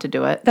choose not to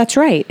do it. That's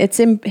right.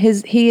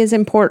 He is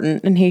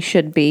important, and he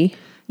should be.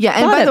 Yeah,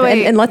 and by the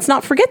way, and let's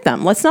not forget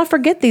them. Let's not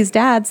forget these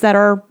dads that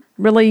are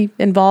really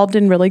involved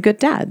and really good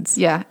dads.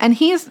 Yeah, and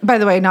he's, by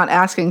the way, not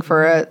asking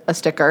for a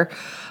sticker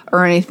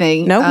or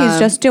anything. No, he's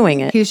just doing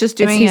it. He's just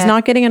doing it. He's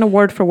not getting an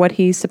award for what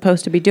he's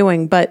supposed to be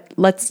doing, but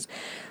let's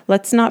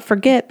not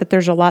forget that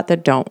there's a lot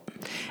that don't.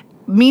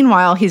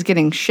 Meanwhile, he's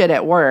getting shit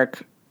at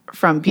work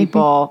from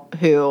people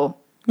who...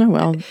 Oh,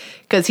 well.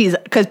 Because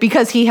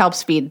he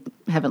helps feed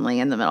Heavenly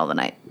in the middle of the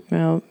night.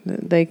 Well,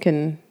 they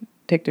can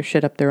take their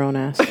shit up their own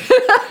ass.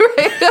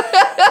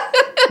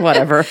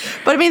 Whatever.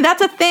 But I mean,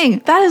 that's a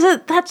thing.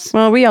 That's...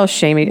 Well, we all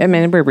shame it. I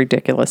mean, we're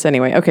ridiculous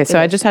anyway. Okay, so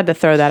I just had to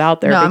throw that out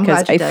there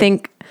because I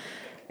think,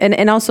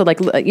 and also like,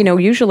 you know,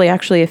 usually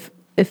actually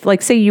if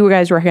like, say you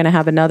guys were going to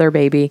have another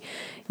baby,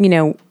 you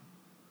know,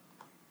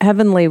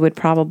 Heavenly would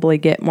probably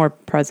get more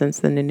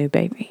presents than a new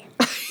baby.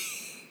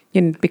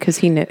 Because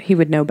he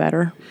would know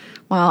better.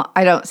 Well,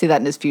 I don't see that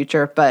in his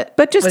future, but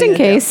just in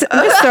case,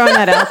 I'm just throwing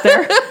that out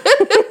there.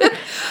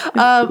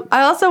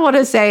 I also want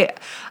to say,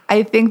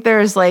 I think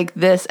there's like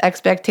this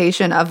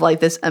expectation of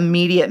like this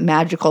immediate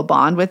magical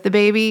bond with the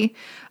baby.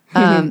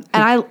 And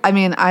I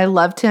mean, I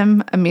loved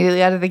him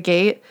immediately out of the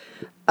gate.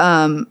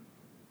 I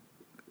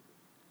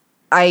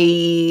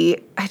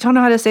don't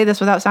know how to say this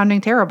without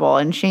sounding terrible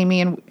and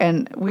shamey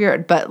and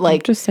weird, but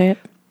like, just say it.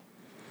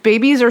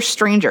 Babies are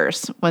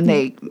strangers when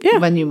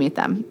when you meet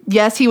them.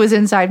 Yes, he was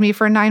inside me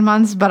for 9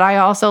 months, but I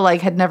also like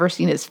had never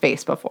seen his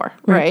face before,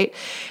 right?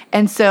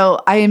 And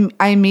so I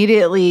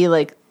immediately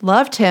like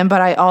loved him,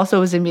 but I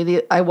also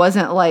I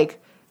wasn't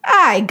like,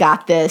 I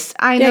got this.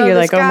 I know you're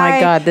this like, guy. oh my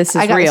God, this is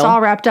real. I got this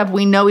all wrapped up.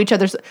 We know each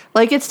other's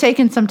like it's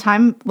taken some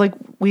time. Like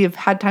we've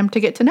had time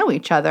to get to know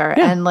each other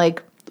and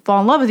like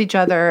fall in love with each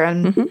other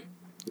and.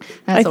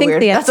 That's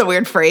a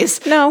weird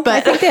phrase. No, but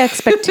I think the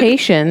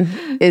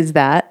expectation is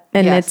that,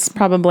 and it's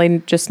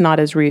probably just not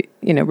as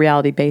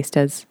reality based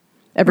as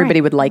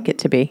everybody would like it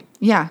to be.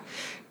 Yeah,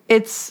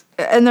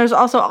 and there's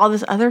also all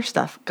this other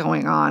stuff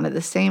going on at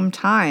the same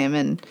time,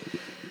 and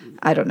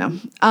I don't know.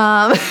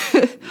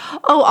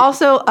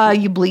 Also,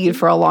 you bleed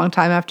for a long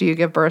time after you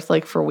give birth,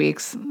 like for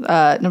weeks.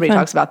 Nobody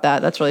talks about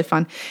that. That's really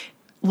fun.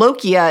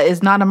 Lokia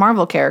is not a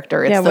Marvel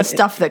character. It's the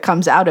stuff that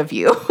comes out of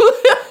you.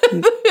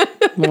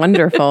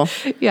 Wonderful.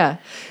 Yeah.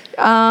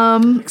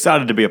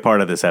 Excited to be a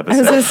part of this I was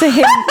episode. going to say,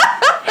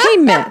 hey,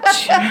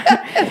 Mitch,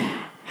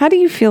 how do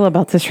you feel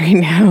about this right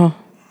now?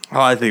 Oh,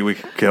 I think we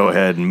could go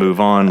ahead and move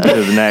on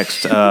to the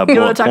next You bullet want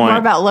to talk point. more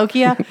about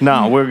Lokia?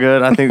 No, we're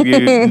good. I think you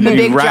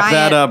big wrap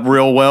that giant- up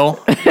real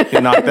well. You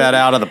knocked that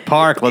out of the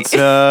park. Let's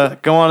go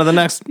on to the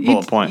next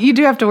bullet point. You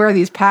do have to wear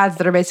these pads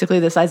that are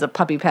basically the size of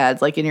puppy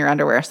pads, like in your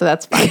underwear, so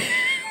that's fine.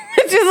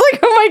 It's just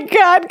like, oh my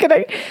God, can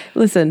I?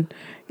 Listen,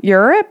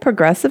 you're a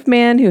progressive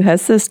man who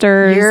has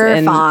sisters. You're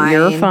and fine.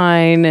 You're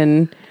fine.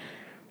 And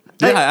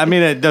Yeah, I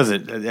mean, it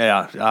doesn't.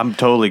 Yeah, I'm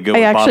totally good I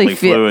with actually bodily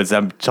feel- fluids.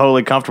 I'm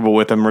totally comfortable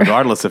with them,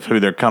 regardless of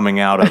who they're coming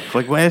out of.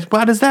 Like,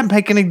 why does that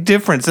make any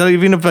difference? So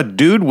even if a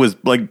dude was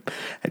like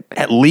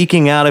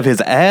leaking out of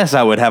his ass,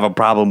 I would have a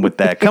problem with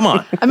that. Come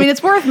on. I mean,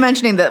 it's worth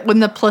mentioning that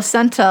when the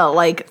placenta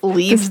like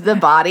leaves the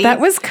body,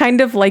 that was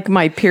kind of like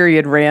my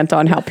period rant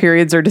on how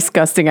periods are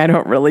disgusting. I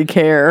don't really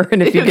care.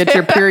 And if you get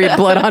your period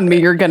blood on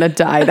me, you're going to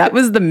die. That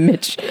was the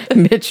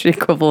Mitch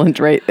equivalent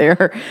right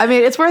there. I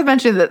mean, it's worth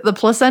mentioning that the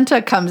placenta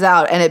comes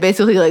out and it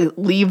basically like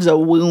leaves a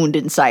wound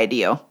inside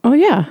you. Oh,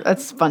 yeah.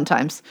 That's fun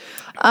times.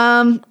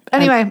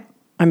 Anyway,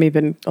 I'm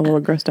even a little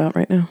grossed out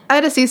right now. I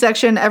had a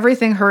C-section.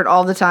 Everything hurt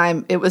all the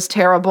time. It was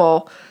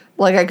terrible.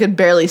 Like I could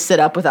barely sit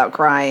up without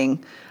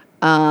crying.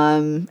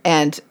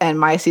 And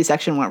my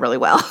C-section went really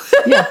well.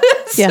 Yeah.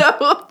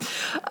 So,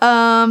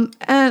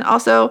 and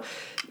also,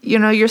 you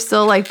know, you're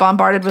still like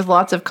bombarded with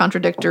lots of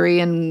contradictory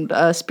and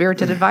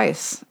spirited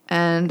advice,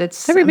 and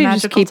it's Everybody a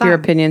just magical keep your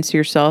time. opinions to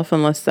yourself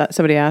unless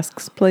somebody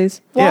asks,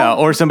 please. Yeah,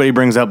 or somebody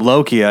brings up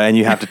Lokia and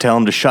you have to tell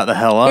them to shut the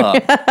hell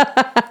up.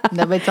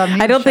 Nobody told me I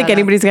to don't think shut up.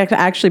 anybody's going to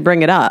actually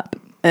bring it up.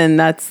 And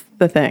that's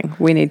the thing.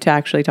 We need to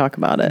actually talk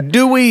about it.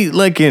 Do we,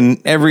 like in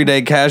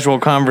everyday casual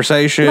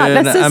conversation?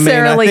 Not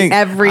necessarily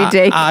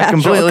everyday I casual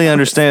completely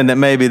understand that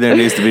maybe there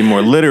needs to be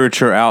more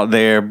literature out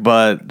there,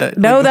 but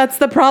No, that's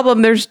the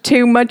problem. There's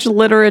too much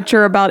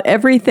literature about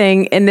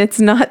everything, and it's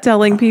not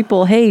telling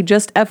people, hey,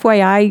 just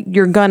FYI,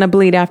 you're going to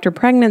bleed after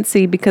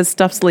pregnancy because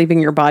stuff's leaving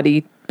your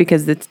body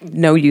because it's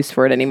no use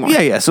for it anymore.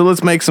 Yeah. So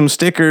let's make some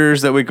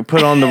stickers that we could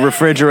put on the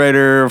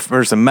refrigerator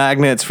for some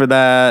magnets for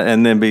that,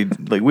 and then be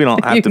like, we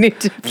don't have You to need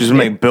to- just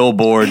make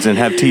billboards and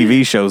have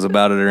TV shows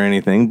about it or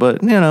anything.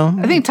 But you know,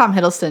 I think Tom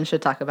Hiddleston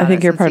should talk about it. I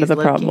think you're since part of he's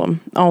the Loki.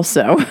 problem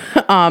also.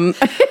 All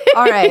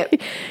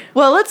right.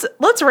 Well,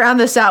 let's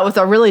round this out with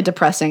a really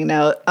depressing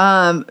note.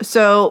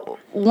 So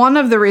one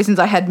of the reasons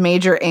I had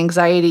major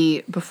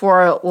anxiety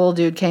before little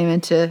dude came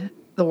into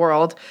the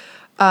world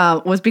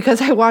was because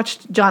I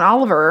watched John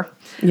Oliver.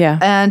 Yeah.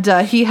 And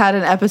he had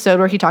an episode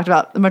where he talked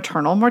about the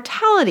maternal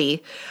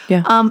mortality.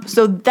 Yeah.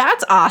 So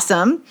that's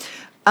awesome.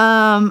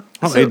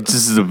 this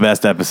is the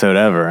best episode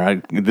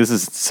ever. This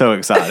is so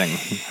exciting.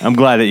 I'm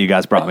glad that you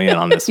guys brought me in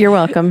on this. You're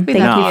welcome. Thank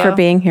love you you. for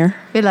being here.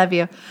 We love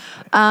you.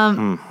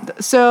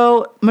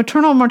 So the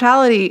maternal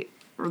mortality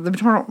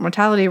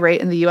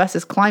rate in the U.S.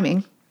 is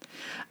climbing.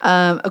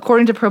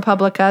 According to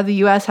ProPublica, the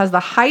U.S. has the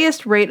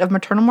highest rate of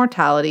maternal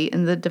mortality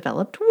in the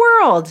developed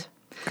world.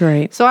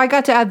 Great. So I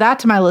got to add that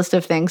to my list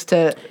of things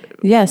to.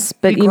 Yes,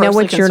 but be you know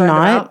grossly what you're concerned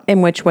not, about.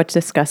 in which what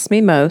disgusts me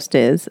most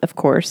is, of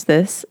course,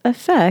 this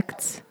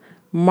affects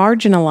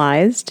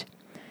marginalized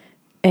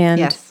and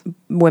Yes.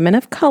 women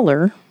of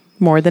color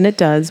more than it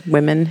does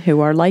women who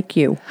are like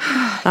you.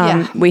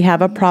 Yeah. We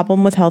have a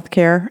problem with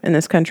healthcare in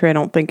this country. I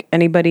don't think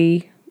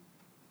anybody,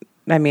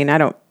 I mean, I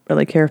don't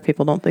really care if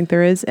people don't think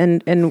there is.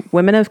 And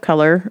women of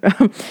color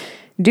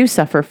do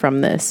suffer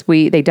from this.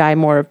 They die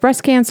more of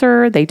breast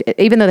cancer.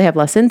 Even though they have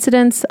less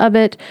incidence of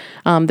it,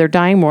 they're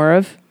dying more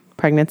of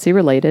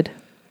pregnancy-related.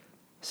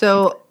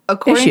 So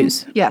according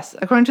Issues. Yes,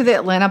 according to the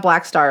Atlanta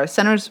Black Star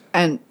Centers,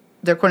 and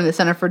they're according to the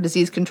Center for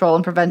Disease Control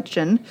and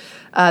Prevention,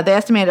 they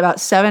estimate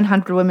about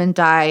 700 women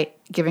die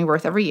giving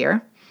birth every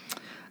year.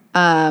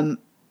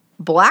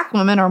 Black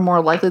women are more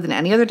likely than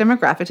any other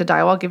demographic to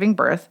die while giving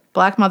birth.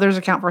 Black mothers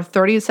account for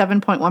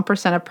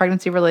 37.1% of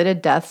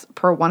pregnancy-related deaths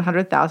per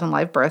 100,000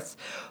 live births,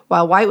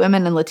 while white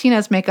women and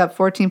Latinas make up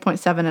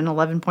 14.7 and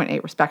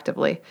 11.8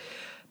 respectively.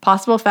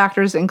 Possible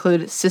factors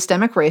include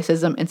systemic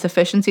racism,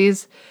 insufficient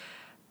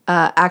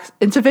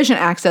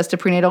access to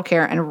prenatal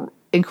care, and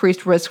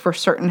increased risk for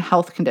certain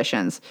health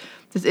conditions.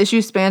 This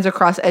issue spans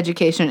across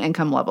education and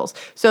income levels.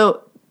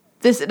 So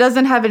this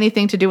doesn't have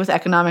anything to do with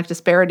economic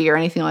disparity or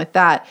anything like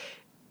that.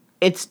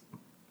 It's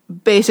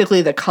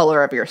basically the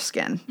color of your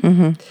skin.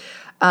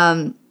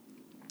 A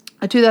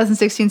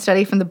 2016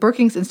 study from the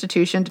Brookings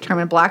Institution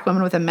determined Black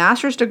women with a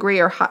master's degree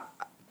or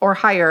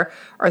higher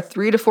are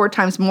 3 to 4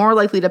 times more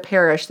likely to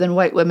perish than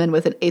white women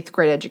with an 8th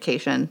grade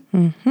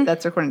education.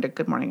 That's according to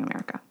Good Morning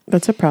America.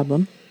 That's a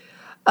problem.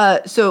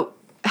 So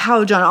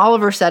how John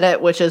Oliver said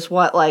it, which is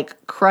what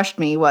like crushed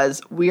me,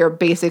 was we are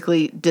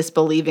basically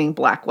disbelieving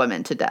Black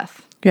women to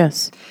death.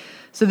 Yes.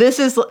 So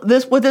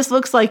what this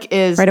looks like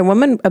is Right. A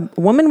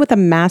woman with a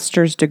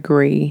master's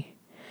degree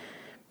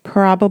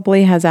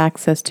probably has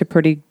access to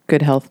pretty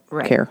good health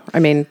Right. care. I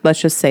mean, let's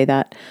just say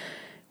that.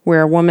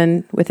 Where a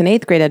woman with an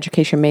 8th grade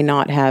education may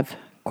not have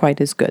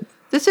quite as good.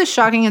 this is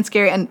shocking and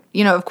scary. And,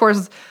 of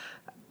course,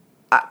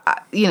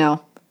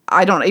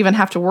 I don't even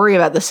have to worry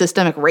about the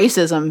systemic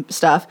racism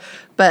stuff.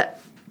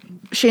 But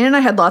Shane and I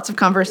had lots of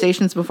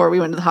conversations before we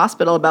went to the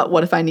hospital about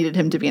what if I needed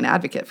him to be an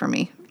advocate for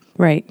me,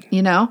 Right.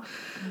 you know?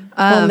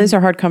 Well, these are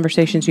hard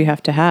conversations you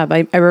have to have.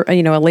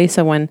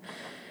 Elisa, when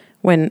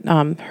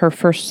her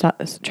first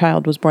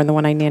child was born, the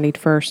one I nannied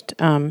first,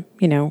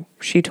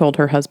 she told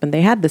her husband,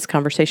 they had this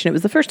conversation. It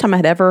was the first time I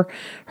had ever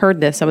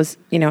heard this. I was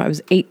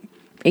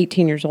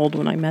 18 years old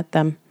when I met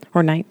them,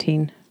 or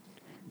 19.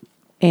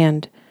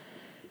 And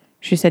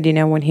she said,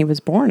 when he was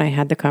born, I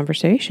had the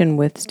conversation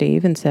with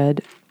Steve and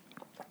said,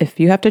 if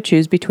you have to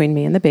choose between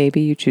me and the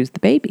baby, you choose the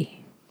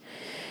baby.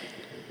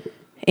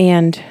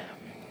 And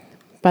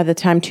by the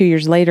time 2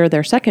 years later,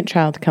 their second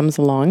child comes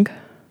along,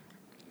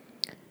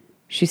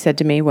 she said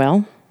to me,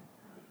 well,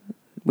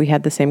 we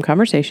had the same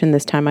conversation.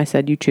 This time I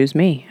said, you choose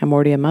me. I'm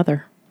already a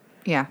mother.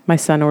 Yeah. My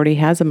son already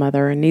has a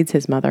mother and needs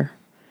his mother.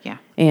 Yeah.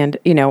 And,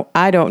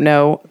 I don't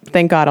know.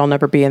 Thank God I'll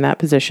never be in that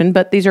position.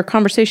 But these are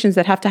conversations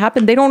that have to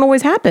happen. They don't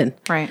always happen.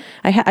 Right.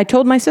 I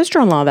told my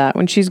sister-in-law that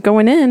when she's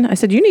going in. I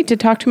said, you need to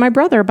talk to my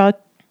brother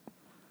about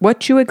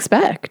what you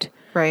expect.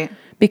 Right.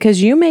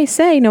 Because you may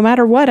say, no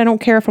matter what, I don't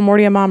care if I'm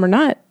already a mom or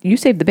not, you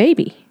saved the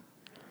baby.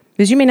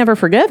 Because you may never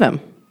forgive him.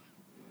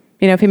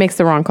 If he makes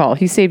the wrong call.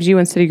 He saves you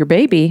instead of your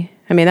baby.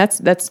 I mean,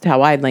 that's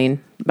how I'd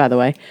lean, by the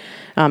way.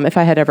 If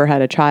I had ever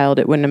had a child,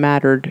 it wouldn't have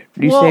mattered.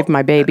 You saved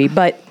my baby.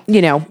 But,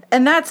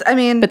 And that's,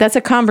 But that's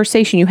a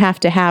conversation you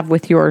have to have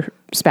with your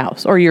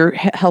spouse or your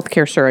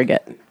healthcare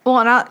surrogate. Well,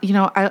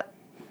 and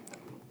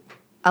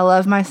I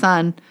love my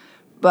son,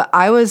 but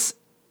I was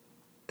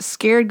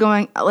scared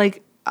going,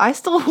 I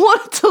still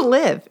want to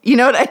live. You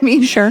know what I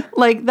mean? Sure.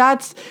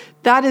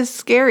 That is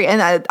scary.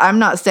 And I'm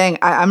not saying,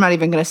 I'm not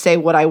even going to say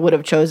what I would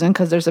have chosen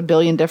because there's a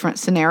billion different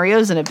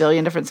scenarios and a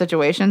billion different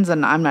situations.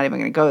 And I'm not even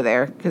going to go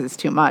there because it's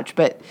too much.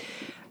 But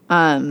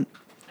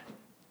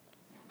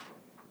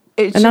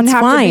it shouldn't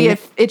have to be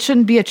it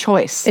shouldn't be a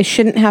choice. It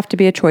shouldn't have to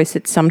be a choice.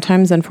 It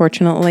sometimes,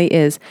 unfortunately,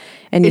 is.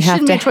 And it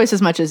shouldn't be a choice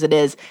as much as it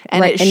is.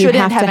 And it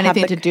shouldn't have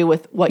anything to do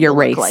with what your you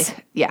race. look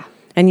like. Yeah.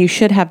 And you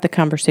should have the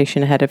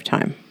conversation ahead of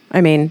time. I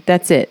mean,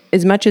 that's it.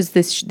 As much as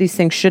these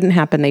things shouldn't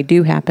happen, they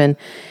do happen.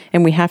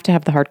 And we have to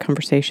have the hard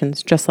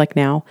conversations, just like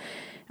now.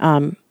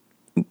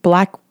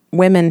 Black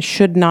women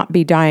should not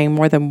be dying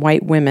more than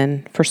white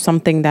women for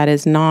something that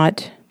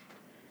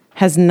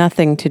has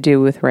nothing to do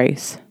with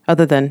race,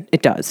 other than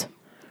it does.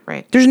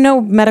 Right. There's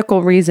no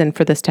medical reason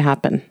for this to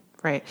happen.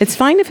 Right. It's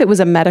fine if it was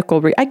a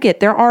medical I get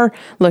there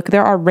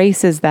are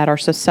races that are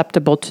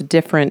susceptible to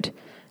different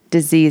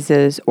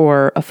diseases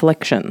or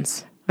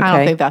afflictions. Okay? I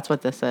don't think that's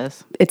what this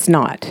is. It's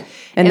not.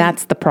 And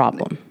that's the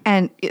problem.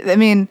 And I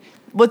mean,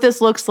 what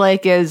this looks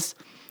like is,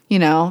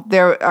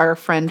 our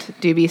friend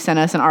Doobie sent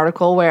us an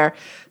article where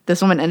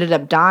this woman ended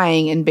up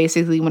dying. And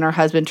basically when her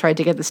husband tried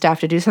to get the staff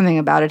to do something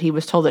about it, he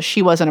was told that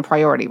she wasn't a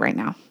priority right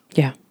now.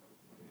 Yeah.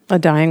 A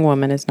dying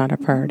woman is not a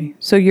priority.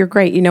 So you're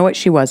great. You know what?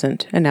 She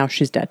wasn't. And now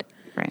she's dead.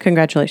 Right.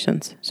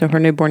 Congratulations. So her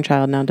newborn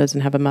child now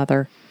doesn't have a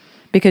mother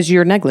because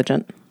you're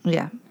negligent.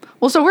 Yeah.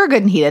 Well, so we're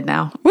good and heated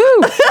now. Woo!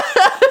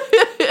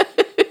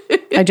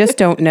 I just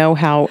don't know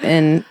how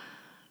in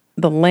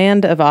the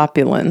land of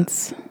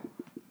opulence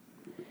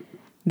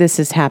this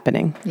is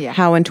happening. Yeah.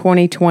 How in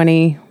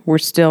 2020 we're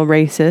still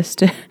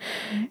racist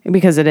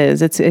because it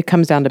is. It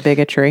comes down to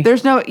bigotry.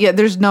 There's no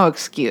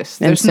excuse.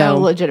 There's no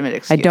legitimate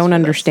excuse. I don't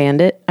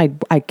understand it.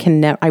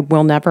 I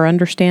will never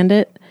understand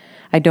it.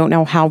 I don't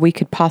know how we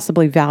could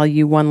possibly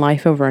value one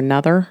life over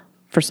another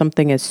for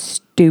something as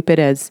stupid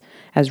as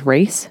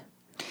race.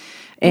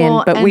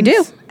 But we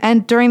do.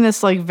 And during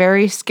this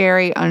very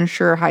scary,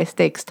 unsure, high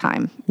stakes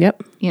time.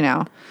 Yep.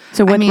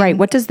 So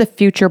what does the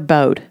future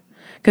bode?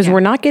 Because we're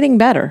not getting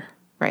better.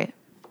 Right.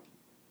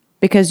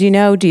 Because,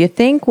 do you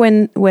think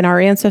when our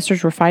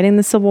ancestors were fighting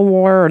the Civil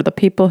War or the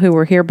people who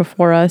were here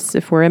before us,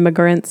 if we're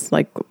immigrants,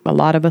 like a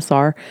lot of us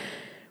are,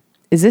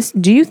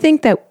 do you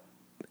think that,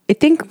 I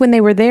think when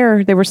they were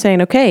there, they were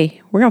saying, okay,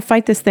 we're going to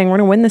fight this thing, we're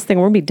going to win this thing,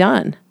 we're going to be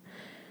done.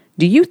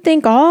 Do you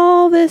think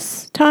all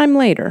this time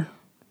later,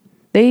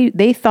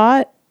 they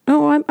thought,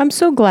 oh, I'm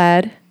so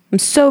glad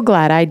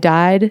I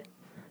died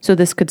so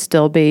this could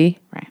still be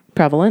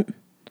prevalent?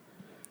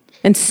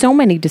 In so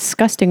many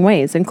disgusting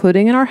ways,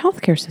 including in our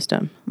healthcare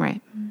system.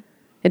 Right.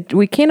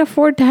 We can't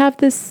afford to have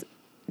this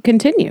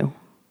continue.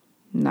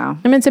 No.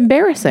 I mean, it's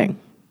embarrassing.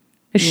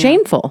 It's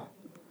shameful.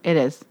 It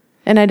is.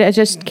 And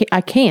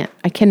I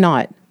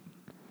cannot.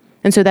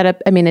 And so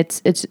that,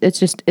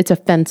 it's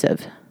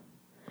offensive.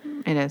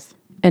 It is.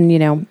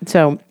 And,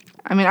 so.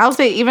 I mean, I'll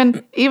say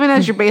even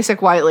as your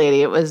basic white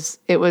lady, it was.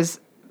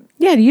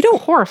 Yeah, you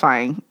don't.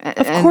 Horrifying.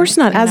 Of course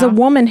not. As a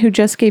woman who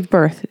just gave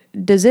birth,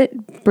 does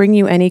it bring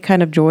you any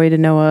kind of joy to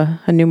know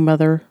a new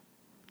mother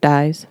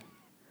dies?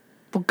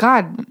 Well,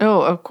 God,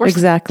 no, of course.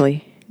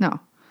 Exactly.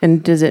 No.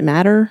 And does it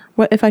matter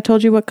what if I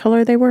told you what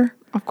color they were?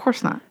 Of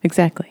course not.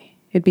 Exactly.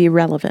 It'd be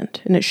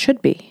irrelevant, and it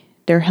should be.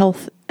 Their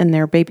health and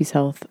their baby's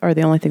health are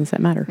the only things that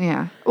matter.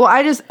 Yeah. Well,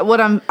 I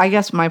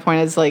guess my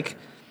point is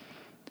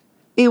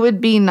it would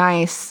be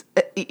nice,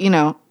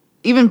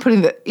 even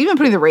putting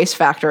the race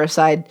factor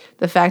aside,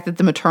 the fact that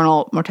the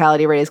maternal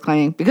mortality rate is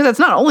climbing, because it's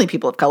not only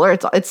people of color,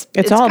 it's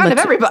all kind of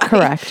everybody.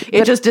 Correct.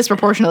 It just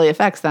disproportionately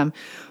affects them.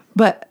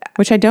 But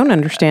which I don't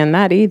understand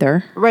that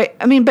either. right,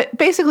 I mean, but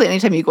basically,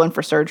 anytime you go in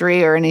for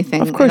surgery or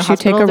anything, Of course, in a you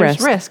take hospital, a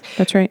there's risk.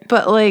 That's right.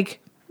 But like,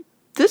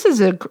 this is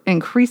an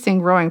increasing,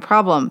 growing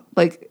problem,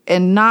 like,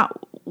 and not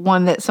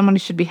one that somebody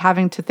should be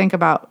having to think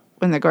about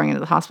when they're going into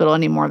the hospital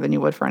any more than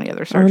you would for any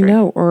other Or surgery.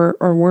 no, or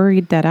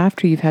worried that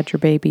after you've had your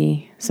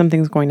baby,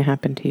 something's going to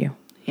happen to you.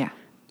 Yeah,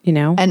 You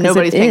know, and 'Cause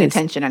nobody's it paying is.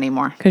 attention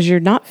anymore. Because you're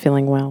not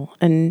feeling well,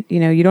 and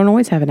you don't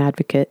always have an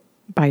advocate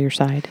by your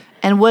side.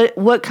 And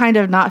what kind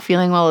of not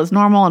feeling well is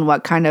normal, and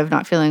what kind of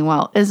not feeling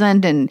well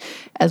isn't. And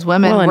as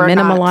women, Well, and we're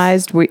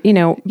minimalized.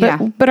 Yeah.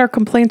 But our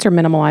complaints are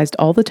minimalized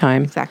all the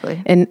time.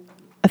 Exactly. In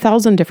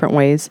 1,000 different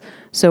ways.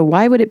 So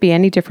why would it be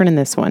any different in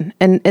this one?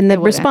 And the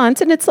wouldn't. response,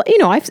 and it's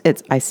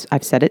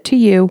I've said it to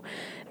you,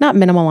 not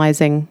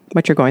minimalizing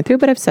what you're going through,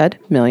 but I've said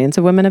millions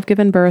of women have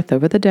given birth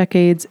over the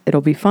decades.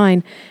 It'll be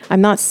fine.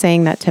 I'm not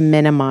saying that to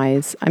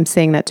minimize. I'm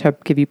saying that to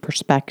give you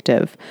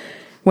perspective.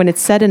 When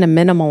it's said in a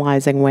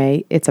minimalizing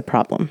way, it's a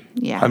problem.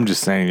 Yeah, I'm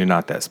just saying you're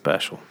not that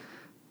special.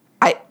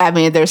 I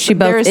mean, She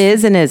both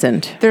is and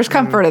isn't. there's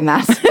comfort in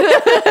that.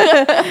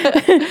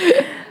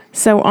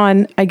 So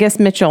on, I guess,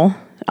 Mitchell,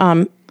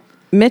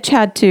 Mitch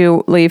had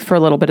to leave for a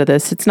little bit of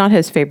this. It's not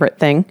his favorite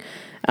thing.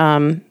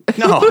 No,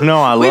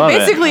 I We love it.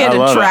 basically had I to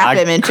love trap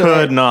it. him into I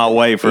could it. not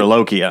wait for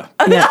Lokia.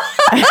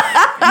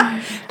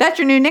 That's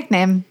your new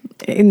nickname.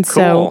 And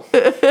Cool.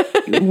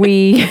 so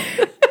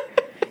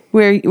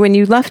when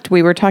you left,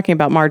 we were talking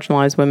about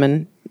marginalized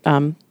women.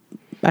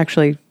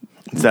 Actually,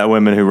 Is that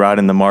women who ride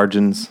in the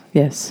margins?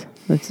 yes,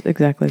 that's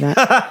exactly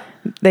that.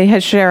 They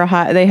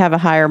have a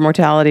higher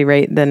mortality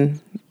rate than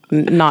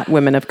not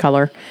women of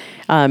color.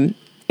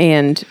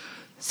 And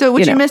So what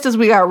You you know. missed is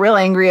we got real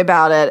angry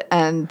about it,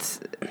 and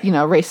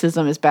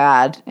racism is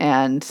bad,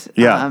 and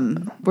Yeah.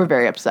 we're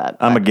very upset.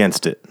 I'm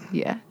against it.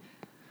 Yeah,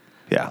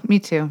 Yeah, me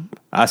too.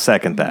 I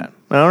second that.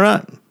 All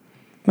right.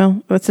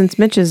 well, but since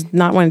Mitch is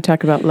not wanting to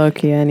talk about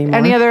Loki anymore,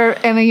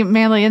 Any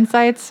manly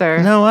insights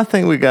or No, I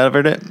think we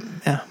covered it.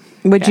 Yeah.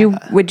 would you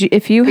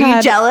if you are you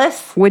had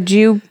jealous? would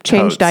you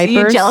change Totes. Are you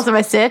diapers? jealous of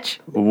my stitch?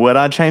 Would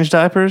I change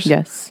diapers?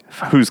 Yes,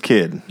 Whose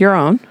kid? your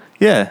own.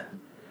 Yeah.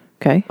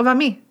 Okay. What about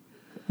me?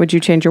 Would you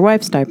change your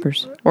wife's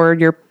diapers or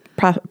your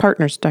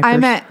partner's diapers? I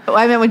meant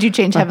would you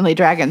change Heavenly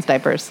Dragon's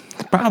diapers?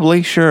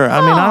 Probably, sure.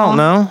 I mean, I don't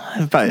know.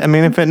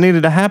 If it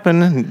needed to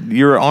happen,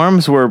 your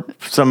arms were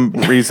for some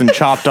reason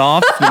chopped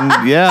off,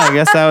 then yeah, I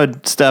guess I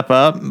would step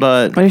up.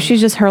 But What if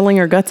she's just hurling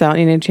her guts out and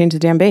you need to change the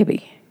damn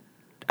baby?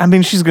 I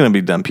mean, she's going to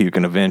be done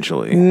puking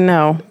eventually.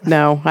 No.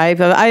 I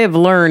have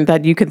learned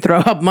that you can throw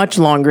up much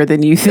longer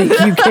than you think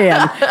you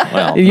can.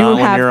 Well, You not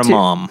when have you're a to-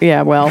 mom.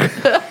 Yeah, well.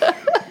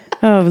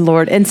 Oh,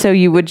 Lord. And so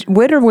you would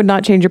or would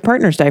not change your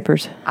partner's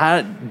diapers?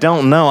 I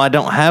don't know. I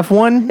don't have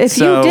one. If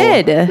so- you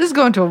did. This is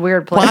going to a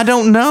weird place. Well, I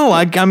don't know.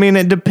 I mean,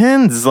 it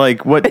depends.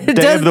 Like what day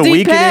does of the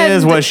week it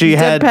is, depend. what she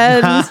had,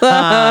 Depends.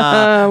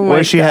 Oh, my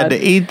what she had God. to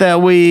eat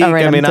that week. All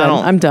right, I mean,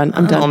 I'm done.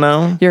 I don't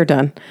know. You're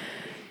done.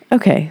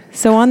 Okay.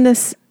 So on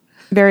this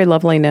very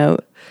lovely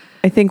note,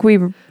 I think we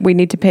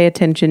need to pay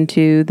attention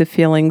to the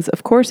feelings,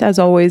 of course, as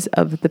always,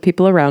 of the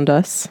people around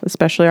us,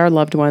 especially our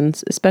loved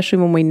ones, especially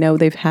when we know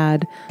they've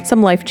had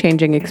some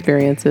life-changing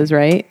experiences,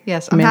 right?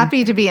 Yes, I'm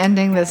happy to be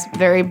ending this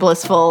very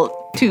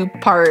blissful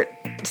 2-part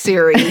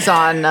series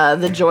on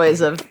the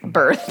joys of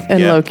birth. And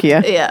Yeah.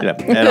 Lokia. Yeah.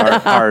 Yep. And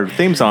our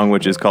theme song,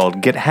 which is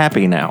called "Get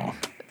Happy Now,"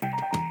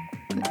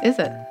 Is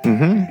it?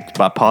 it's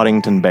by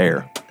Poddington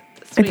Bear.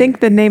 I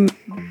think the name...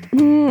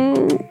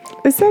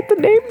 is that the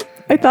name?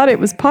 I thought it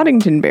was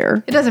Poddington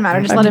Bear. It doesn't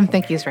matter. Just let him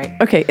think he's right.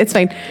 Okay, it's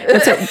fine.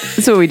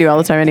 That's what we do all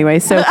the time anyway.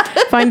 So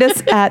find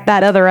us at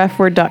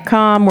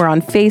thatotherfword.com. We're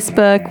on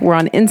Facebook. We're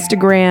on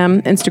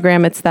Instagram.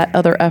 Instagram, it's That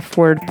Other F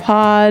Word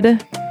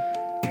Pod.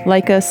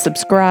 Like us,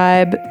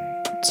 subscribe,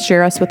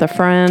 share us with a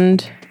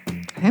friend.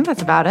 I think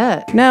that's about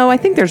it. No, I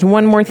think there's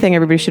one more thing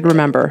everybody should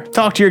remember.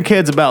 Talk to your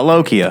kids about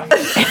Lokia.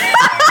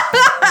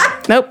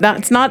 Nope,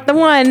 that's not the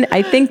one.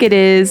 I think it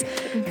is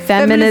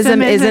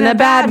Feminism isn't a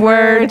bad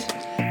word.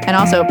 And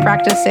also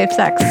practice safe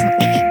sex.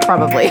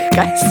 Probably,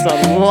 guys.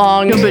 It's a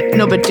long,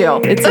 No big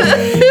deal. it's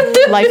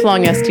a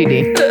lifelong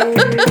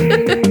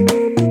STD.